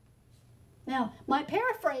terms. Now, my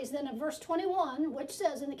paraphrase then of verse 21, which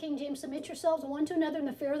says in the King James, submit yourselves one to another in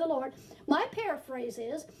the fear of the Lord. My paraphrase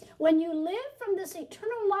is, when you live from this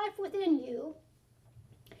eternal life within you,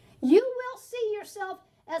 you will see yourself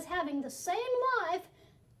as having the same life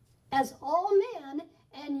as all men,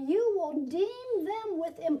 and you will deem them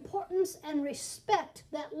with importance and respect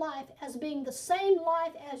that life as being the same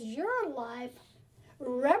life as your life,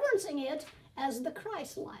 reverencing it as the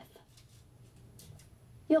Christ life.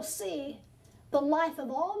 You'll see the life of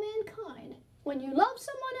all mankind. When you love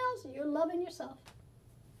someone else, you're loving yourself.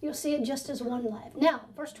 You'll see it just as one life. Now,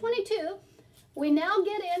 verse 22, we now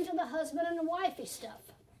get into the husband and wifey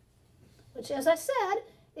stuff, which, as I said,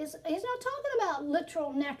 he's not talking about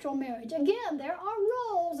literal natural marriage. Again, there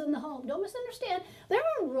are roles in the home. Don't misunderstand. There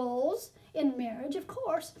are roles in marriage, of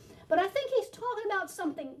course, but I think he's talking about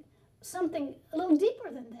something a little deeper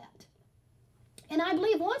than that. And I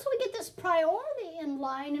believe once we get this priority in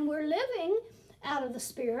line and we're living out of the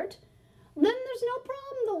Spirit, then there's no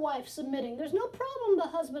problem the wife submitting. There's no problem the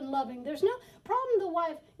husband loving. There's no problem the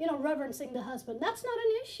wife, reverencing the husband. That's not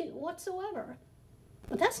an issue whatsoever.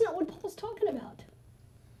 But that's not what Paul's talking about.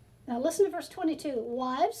 Now listen to verse 22.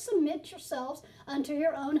 Wives, submit yourselves unto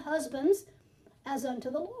your own husbands as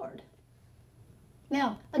unto the Lord.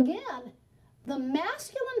 Now, again, the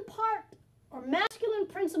masculine part or masculine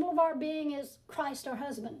principle of our being is Christ, our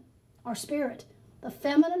husband, our spirit. The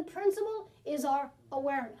feminine principle is our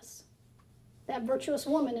awareness. That virtuous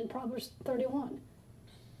woman in Proverbs 31.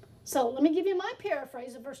 So let me give you my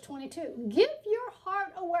paraphrase of verse 22. Give your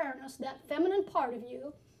heart awareness, that feminine part of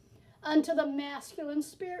you, unto the masculine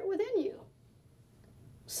spirit within you.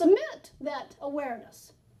 Submit that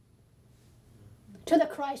awareness to the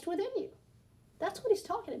Christ within you. That's what he's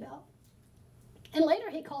talking about. And later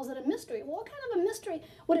he calls it a mystery. Well, what kind of a mystery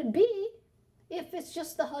would it be if it's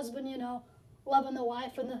just the husband, you know, loving the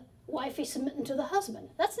wife and the wifey submitting to the husband?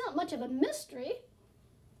 That's not much of a mystery.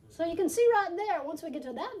 So you can see right there, once we get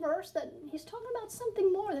to that verse, that he's talking about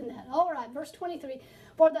something more than that. All right, verse 23.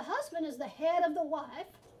 For the husband is the head of the wife,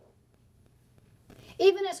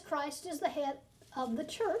 even as Christ is the head of the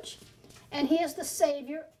church, and he is the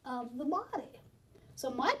Savior of the body.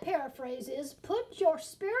 So my paraphrase is, put your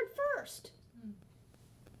spirit first.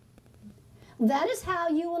 That is how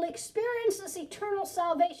you will experience this eternal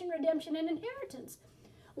salvation, redemption, and inheritance.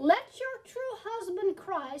 Let your true husband,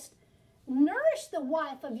 Christ, nourish the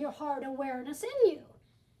wife of your heart awareness in you.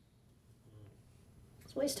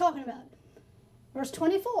 That's what he's talking about. Verse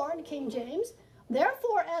 24 in King James,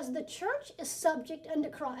 therefore, as the church is subject unto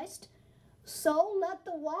Christ, so let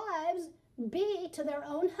the wives be to their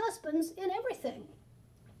own husbands in everything.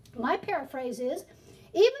 My paraphrase is,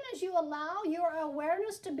 even as you allow your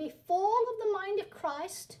awareness to be full of the mind of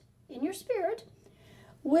Christ in your spirit,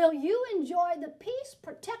 will you enjoy the peace,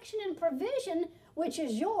 protection, and provision which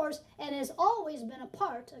is yours and has always been a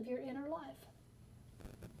part of your inner life.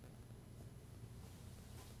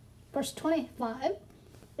 Verse 25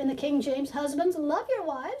 in the King James, husbands, love your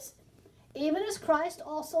wives, even as Christ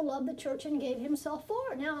also loved the church and gave himself for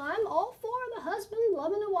her. Now, I'm all for the husband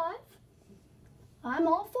loving the wife. I'm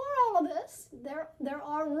all for all of this. There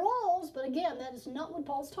are roles, but again, that is not what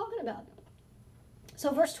Paul's talking about.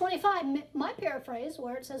 So verse 25, my paraphrase,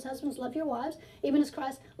 where it says, husbands, love your wives, even as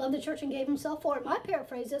Christ loved the church and gave himself for it. My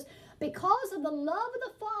paraphrase is, because of the love of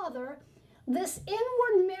the Father, this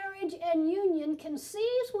inward marriage and union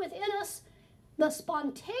conceives within us the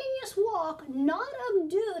spontaneous walk, not of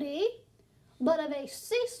duty, but of a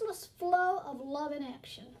ceaseless flow of love and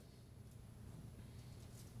action.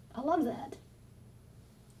 I love that.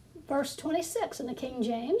 Verse 26 in the King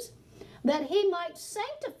James, that he might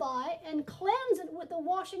sanctify and cleanse it with the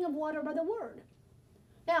washing of water by the word.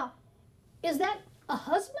 Now, is that a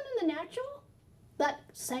husband in the natural that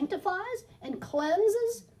sanctifies and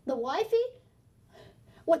cleanses the wifey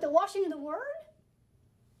with the washing of the word?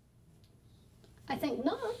 I think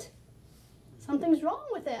not. Something's wrong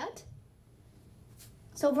with that.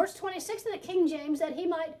 So verse 26 in the King James, that he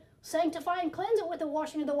might sanctify and cleanse it with the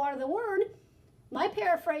washing of the water of the word. My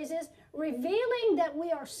paraphrase is, revealing that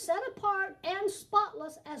we are set apart and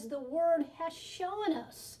spotless as the word has shown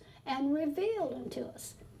us and revealed unto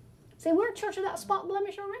us. See, we're a church without spot,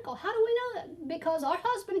 blemish, or wrinkle. How do we know that? Because our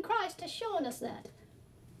husband Christ has shown us that.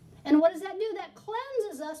 And what does that do? That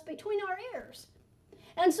cleanses us between our ears.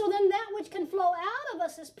 And so then that which can flow out of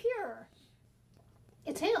us is pure.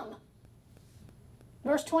 It's him.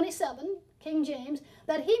 Verse 27, King James,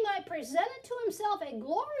 that he might present it to himself a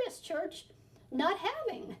glorious church, not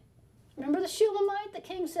having. Remember the Shulamite? The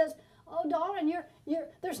king says, oh, darling,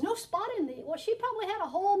 there's no spot in thee. Well, she probably had a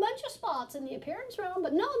whole bunch of spots in the appearance realm,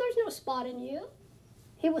 but no, there's no spot in you.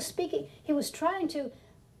 He was speaking, he was trying to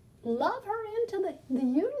love her into the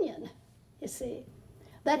union, you see.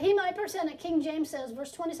 That he might present it, King James says,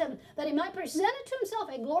 verse 27, that he might present it to himself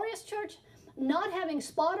a glorious church, not having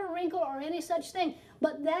spot or wrinkle or any such thing,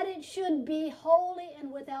 but that it should be holy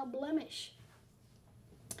and without blemish.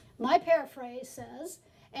 My paraphrase says,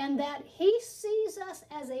 and that he sees us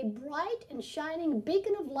as a bright and shining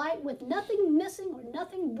beacon of light with nothing missing or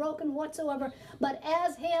nothing broken whatsoever, but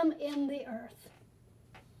as him in the earth.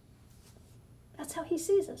 That's how he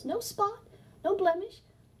sees us. No spot, no blemish,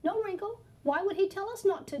 no wrinkle. Why would he tell us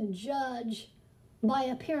not to judge by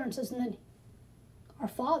appearances? And then our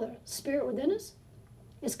Father, Spirit within us,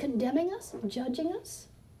 is condemning us, judging us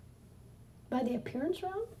by the appearance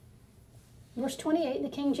realm. Verse 28 in the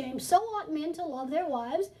King James, so ought men to love their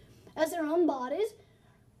wives as their own bodies.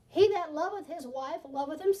 He that loveth his wife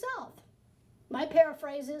loveth himself. My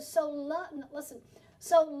paraphrase is, so love yourself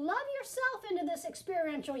into this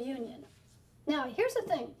experiential union. Now, here's the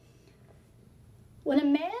thing. When a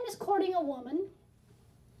man is courting a woman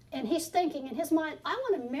and he's thinking in his mind, I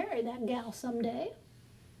want to marry that gal someday,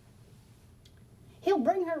 He'll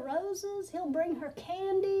bring her roses. He'll bring her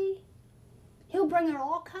candy. He'll bring her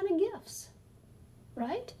all kind of gifts,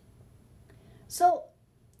 right? So,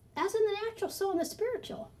 as in the natural, so in the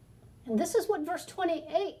spiritual. And this is what verse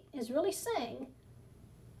 28 is really saying.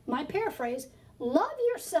 My paraphrase, love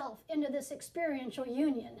yourself into this experiential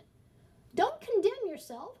union. Don't condemn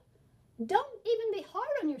yourself. Don't even be hard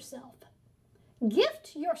on yourself.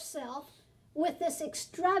 Gift yourself with this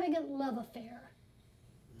extravagant love affair.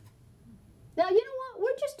 Now, you know what?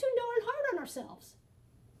 We're just too darn hard on ourselves.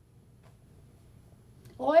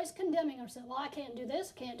 Always condemning ourselves. Well, I can't do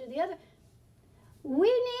this, I can't do the other. We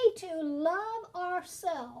need to love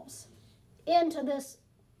ourselves into this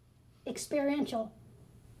experiential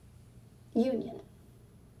union.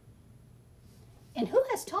 And who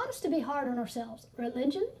has taught us to be hard on ourselves?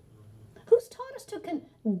 Religion? Who's taught us to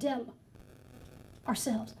condemn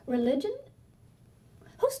ourselves? Religion?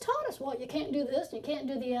 Who's taught us, well, you can't do this, you can't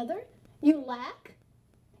do the other. You lack.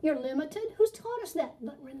 You're limited. Who's taught us that?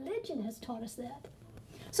 But religion has taught us that.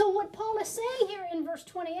 So what Paul is saying here in verse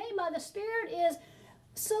 28 by the Spirit is,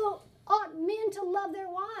 so ought men to love their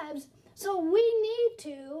wives. So we need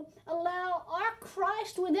to allow our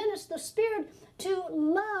Christ within us, the Spirit, to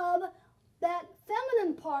love that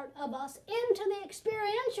feminine part of us into the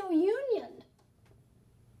experiential union.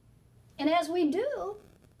 And as we do,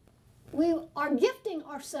 we are gifting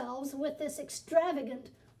ourselves with this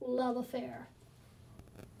extravagant love affair.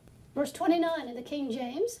 Verse 29 in the King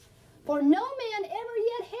James, for no man ever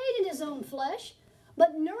yet hated his own flesh,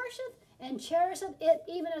 but nourisheth and cherisheth it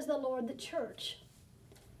even as the Lord the church.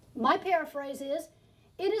 My paraphrase is,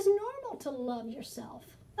 it is normal to love yourself.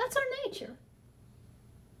 That's our nature.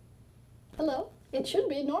 Hello? It should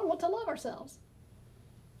be normal to love ourselves.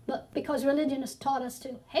 But because religion has taught us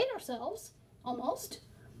to hate ourselves, almost,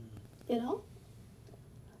 you know.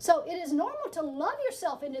 So it is normal to love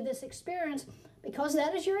yourself into this experience because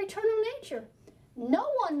that is your eternal nature. No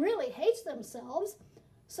one really hates themselves,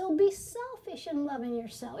 so be selfish in loving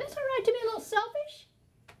yourself. It's all right to be a little selfish.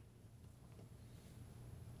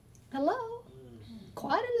 Hello?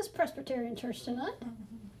 Quiet in this Presbyterian church tonight.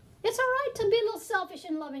 It's all right to be a little selfish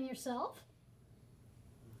in loving yourself.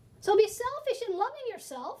 So be selfish in loving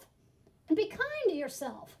yourself and be kind to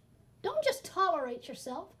yourself. Don't just tolerate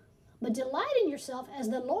yourself, but delight in yourself as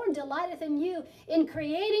the Lord delighteth in you, in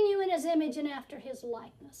creating you in his image and after his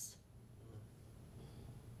likeness.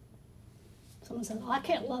 Someone says, oh, I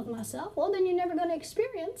can't love myself. Well, then you're never going to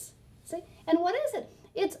experience. See? And what is it?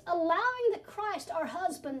 It's allowing the Christ, our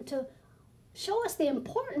husband, to show us the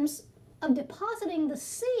importance of depositing the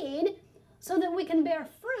seed so that we can bear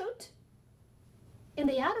fruit in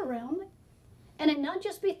the outer realm, and it not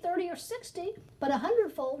just be 30 or 60, but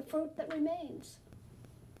 100-fold fruit that remains.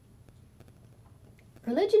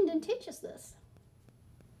 Religion didn't teach us this.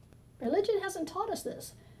 Religion hasn't taught us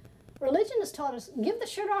this. Religion has taught us, give the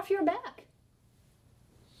shirt off your back.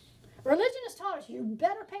 Religion has taught us, you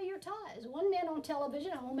better pay your tithes. One man on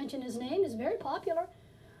television, I won't mention his name, is very popular.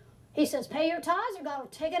 He says, pay your tithes or God will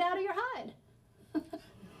take it out of your hide.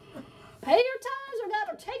 Pay your tithes or God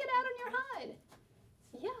will take it out of your hide.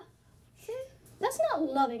 Yeah, see, that's not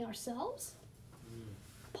loving ourselves.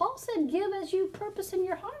 Paul said, give as you purpose in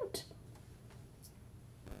your heart.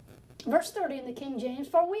 Verse 30 in the King James,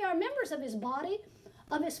 for we are members of his body,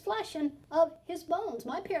 of his flesh, and of his bones.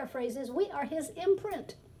 My paraphrase is, we are his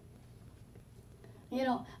imprint. You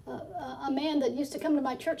know, a man that used to come to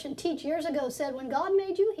my church and teach years ago said, when God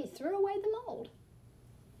made you, he threw away the mold.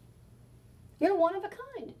 You're one of a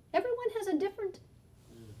kind. Everyone has a different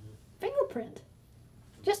fingerprint.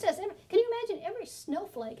 Just as every, can you imagine every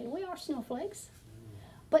snowflake, and we are snowflakes,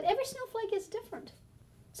 but every snowflake is different.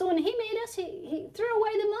 So when he made us, he threw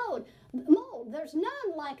away the mold. There's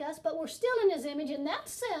none like us, but we're still in his image. In that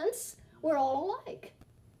sense, we're all alike,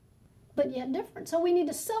 but yet different. So we need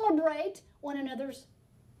to celebrate one another's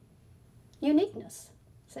uniqueness.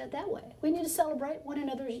 Say it that way. We need to celebrate one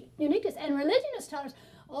another's uniqueness. And religion has taught us,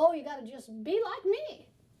 oh, you got to just be like me.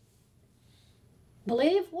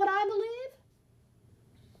 Believe what I believe.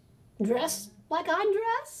 Dress like I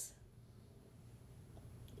dress.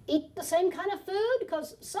 Eat the same kind of food,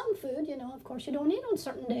 because some food, you know, of course, you don't eat on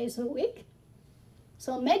certain days of the week.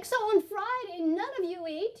 So make so on Friday, none of you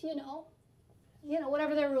eat, you know,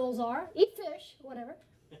 whatever their rules are. Eat fish, whatever.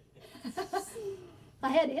 I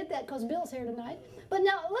had to hit that because Bill's here tonight. But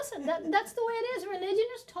now, listen, that's the way it is. Religion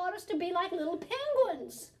has taught us to be like little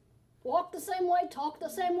penguins. Walk the same way, talk the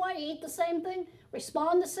same way, eat the same thing,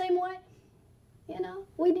 respond the same way. You know,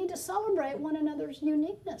 we need to celebrate one another's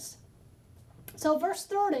uniqueness. So verse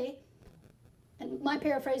 30, and my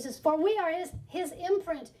paraphrase is, for we are his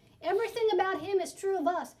imprint. Everything about him is true of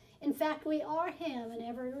us. In fact, we are Him in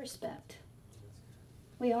every respect.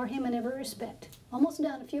 We are Him in every respect. Almost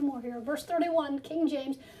done. A few more here. Verse 31, King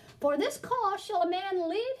James. For this cause shall a man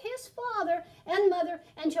leave his father and mother,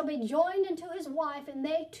 and shall be joined unto his wife, and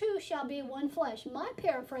they two shall be one flesh. My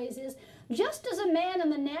paraphrase is, just as a man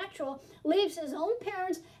in the natural leaves his own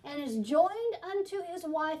parents and is joined unto his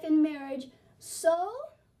wife in marriage, so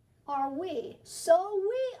are we. So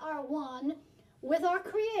we are one with our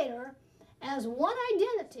Creator as one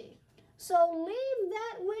identity. So leave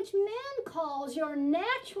that which man calls your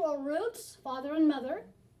natural roots, father and mother,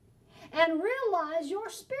 and realize your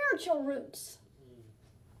spiritual roots.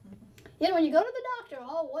 You know, when you go to the doctor,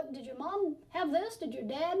 oh, what, did your mom have this? Did your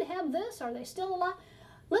dad have this? Are they still alive?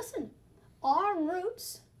 Listen, our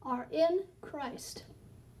roots are in Christ.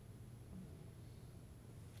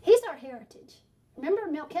 He's our heritage.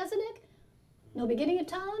 Remember Melchizedek? No beginning of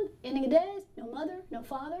time, ending of days, no mother, no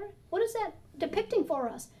father. What is that depicting for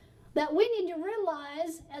us? That we need to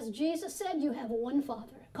realize, as Jesus said, you have one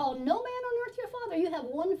Father. Call no man on earth your father. You have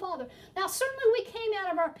one Father. Now, certainly we came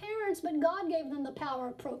out of our parents, but God gave them the power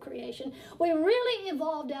of procreation. We really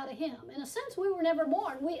evolved out of Him. In a sense, we were never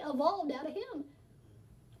born. We evolved out of Him.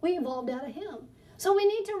 We evolved out of Him. So we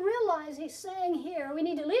need to realize, He's saying here, we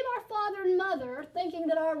need to leave our father and mother thinking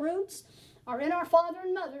that our roots are in our father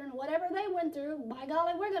and mother, and whatever they went through, by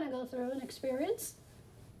golly, we're going to go through and experience.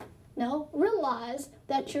 No, realize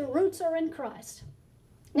that your roots are in Christ.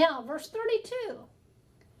 Now, verse 32.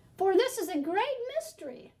 For this is a great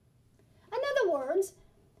mystery. In other words,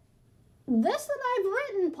 this that I've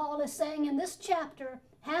written, Paul is saying in this chapter,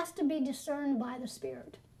 has to be discerned by the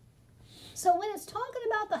Spirit. So when it's talking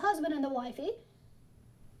about the husband and the wifey,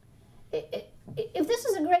 if this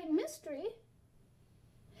is a great mystery,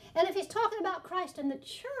 and if he's talking about Christ and the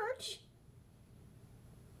church,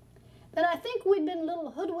 then I think we've been a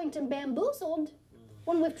little hoodwinked and bamboozled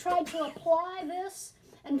when we've tried to apply this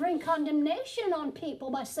and bring condemnation on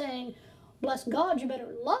people by saying, bless God, you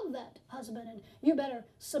better love that husband, and you better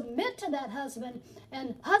submit to that husband,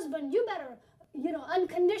 and husband, you better,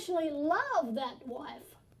 unconditionally love that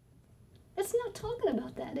wife. It's not talking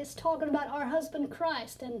about that. It's talking about our husband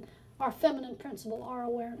Christ and our feminine principle, our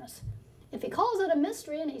awareness. If he calls it a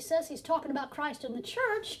mystery and he says he's talking about Christ and the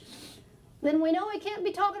church, then we know he can't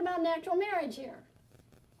be talking about natural marriage here.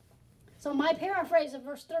 So my paraphrase of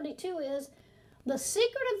verse 32 is, the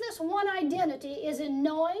secret of this one identity is in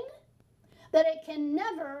knowing that it can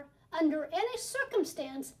never, under any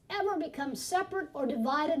circumstance, ever become separate or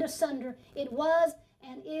divided asunder. It was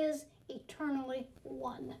and is eternally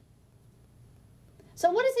one. So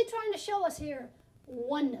what is he trying to show us here?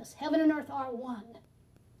 Oneness. Heaven and earth are one.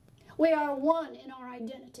 We are one in our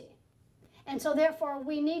identity. And so therefore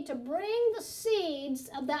we need to bring the seeds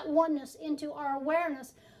of that oneness into our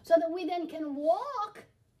awareness so that we then can walk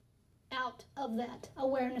out of that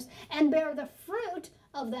awareness and bear the fruit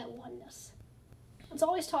of that oneness. That's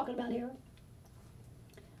all he's talking about here.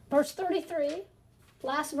 Verse 33,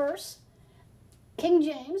 last verse, King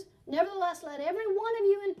James, nevertheless let every one of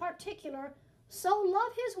you in particular so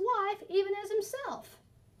love his wife even as himself.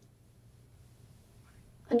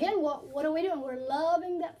 Again, what are we doing? We're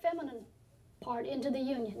loving that feminine part into the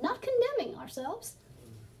union, not condemning ourselves,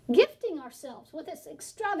 gifting ourselves with this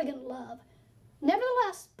extravagant love.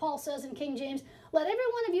 Nevertheless, Paul says in King James, let every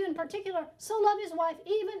one of you in particular so love his wife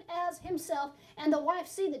even as himself, and the wife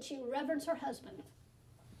see that she reverence her husband.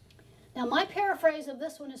 Now, my paraphrase of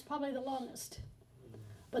this one is probably the longest,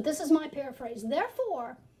 but this is my paraphrase.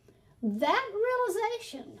 Therefore, that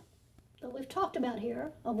realization that we've talked about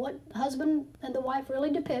here of what husband and the wife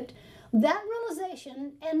really depict, that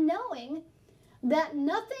realization and knowing that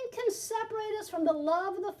nothing can separate us from the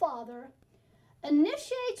love of the Father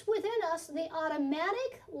initiates within us the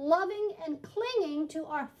automatic loving and clinging to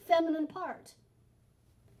our feminine part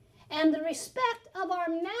and the respect of our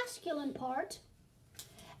masculine part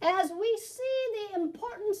as we see the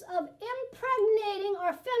importance of impregnating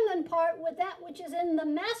our feminine part with that which is in the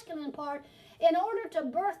masculine part in order to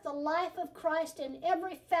birth the life of Christ in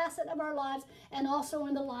every facet of our lives and also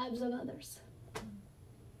in the lives of others.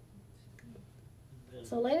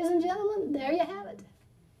 So, ladies and gentlemen, there you have it.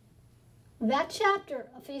 That chapter,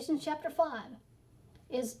 Ephesians chapter 5,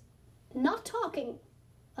 is not talking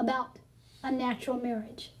about a natural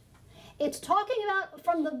marriage. It's talking about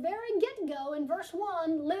from the very get-go in verse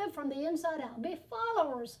 1, live from the inside out. Be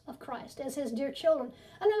followers of Christ as his dear children.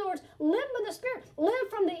 In other words, live by the Spirit. Live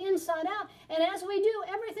from the inside out. And as we do,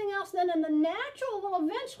 everything else then in the natural will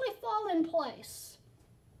eventually fall in place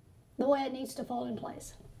the way it needs to fall in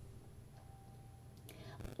place.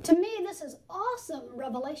 To me, this is awesome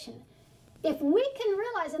revelation. If we can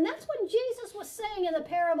realize, and that's what Jesus was saying in the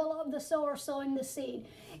parable of the sower sowing the seed.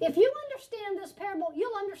 If you understand this parable,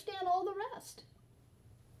 you'll understand all the rest.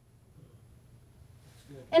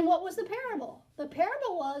 And what was the parable? The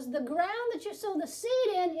parable was the ground that you sow the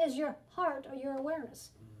seed in is your heart or your awareness.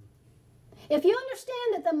 If you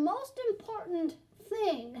understand that the most important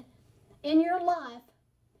thing in your life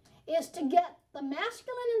is to get the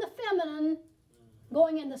masculine and the feminine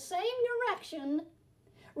going in the same direction,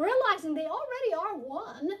 realizing they already are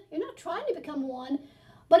one. You're not trying to become one.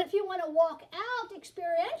 But if you want to walk out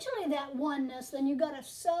experientially that oneness, then you've got to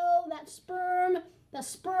sow that sperm, the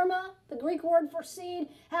sperma, the Greek word for seed,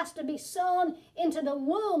 has to be sown into the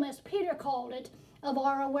womb, as Peter called it, of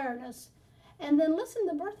our awareness. And then listen,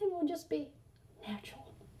 the birthing will just be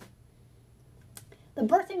natural. The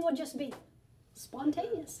birthing will just be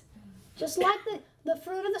spontaneous. Just like the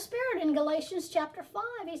fruit of the Spirit in Galatians chapter 5.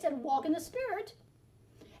 He said, walk in the Spirit,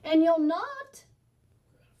 and you'll not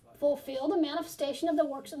fulfill the manifestation of the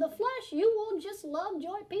works of the flesh. You will just love,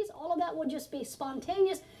 joy, peace. All of that will just be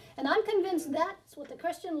spontaneous. And I'm convinced that's what the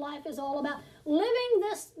Christian life is all about. Living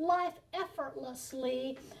this life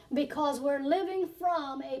effortlessly because we're living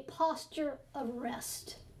from a posture of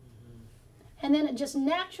rest. And then it just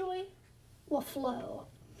naturally will flow.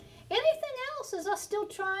 Anything else is us still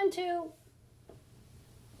trying to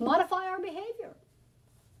modify our behavior.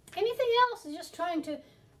 Anything else is just trying to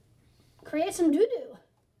create some doo-doo.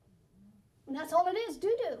 And that's all it is,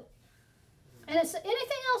 doo-doo. And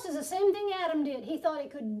anything else is the same thing Adam did. He thought he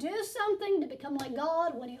could do something to become like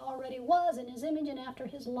God when he already was in his image and after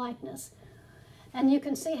his likeness. And you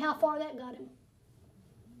can see how far that got him.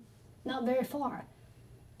 Not very far.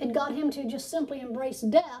 It got him to just simply embrace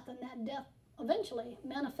death, and that death eventually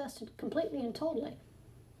manifested completely and totally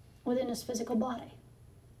within his physical body.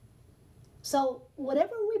 So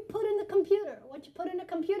whatever we put in the computer, what you put in the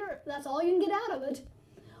computer, that's all you can get out of it.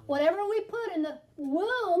 Whatever we put in the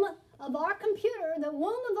womb of our computer, the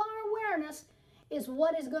womb of our awareness, is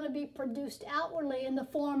what is going to be produced outwardly in the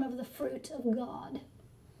form of the fruit of God.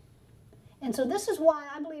 And so this is why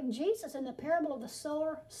I believe Jesus in the parable of the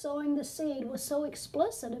sower sowing the seed was so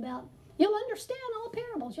explicit about, you'll understand all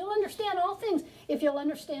parables, you'll understand all things if you'll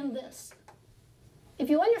understand this. If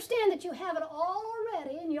you understand that you have it all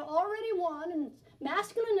already, and you're already one, and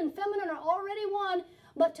masculine and feminine are already one,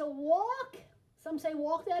 but to walk, some say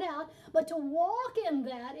walk that out, but to walk in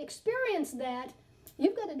that, experience that,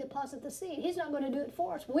 you've got to deposit the seed. He's not going to do it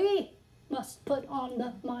for us. We must put on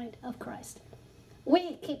the mind of Christ.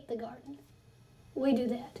 We keep the garden. We do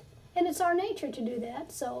that. And it's our nature to do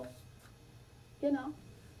that, so, you know,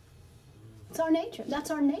 it's our nature. That's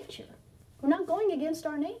our nature. We're not going against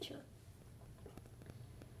our nature.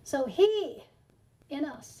 So he, in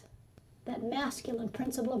us, that masculine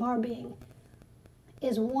principle of our being,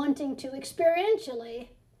 is wanting to experientially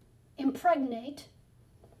impregnate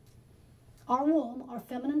our womb, our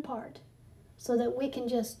feminine part, so that we can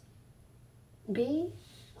just be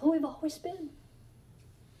who we've always been.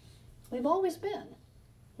 We've always been.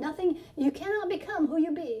 Nothing, you cannot become who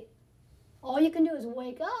you be. All you can do is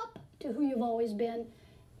wake up to who you've always been,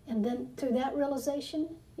 and then through that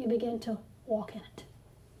realization, you begin to walk in it.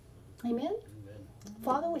 Amen? Amen.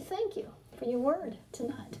 Father, we thank you for your word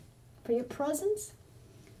tonight, for your presence.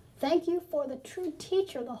 Thank you for the true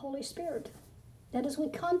teacher, the Holy Spirit, that as we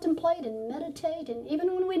contemplate and meditate, and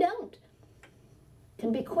even when we don't,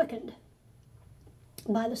 can be quickened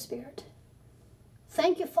by the Spirit.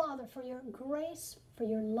 Thank you, Father, for your grace, for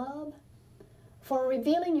your love, for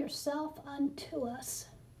revealing yourself unto us,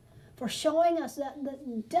 for showing us that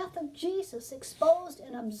the death of Jesus exposed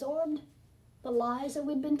and absorbed the lies that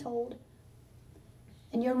we'd been told.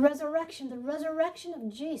 And your resurrection, the resurrection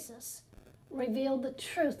of Jesus, revealed the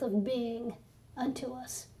truth of being unto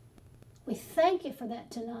us. We thank you for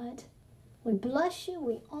that tonight. We bless you,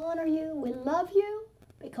 we honor you, we love you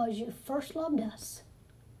because you first loved us.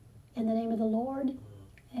 In the name of the Lord,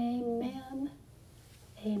 amen,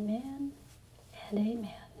 amen, and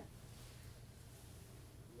amen.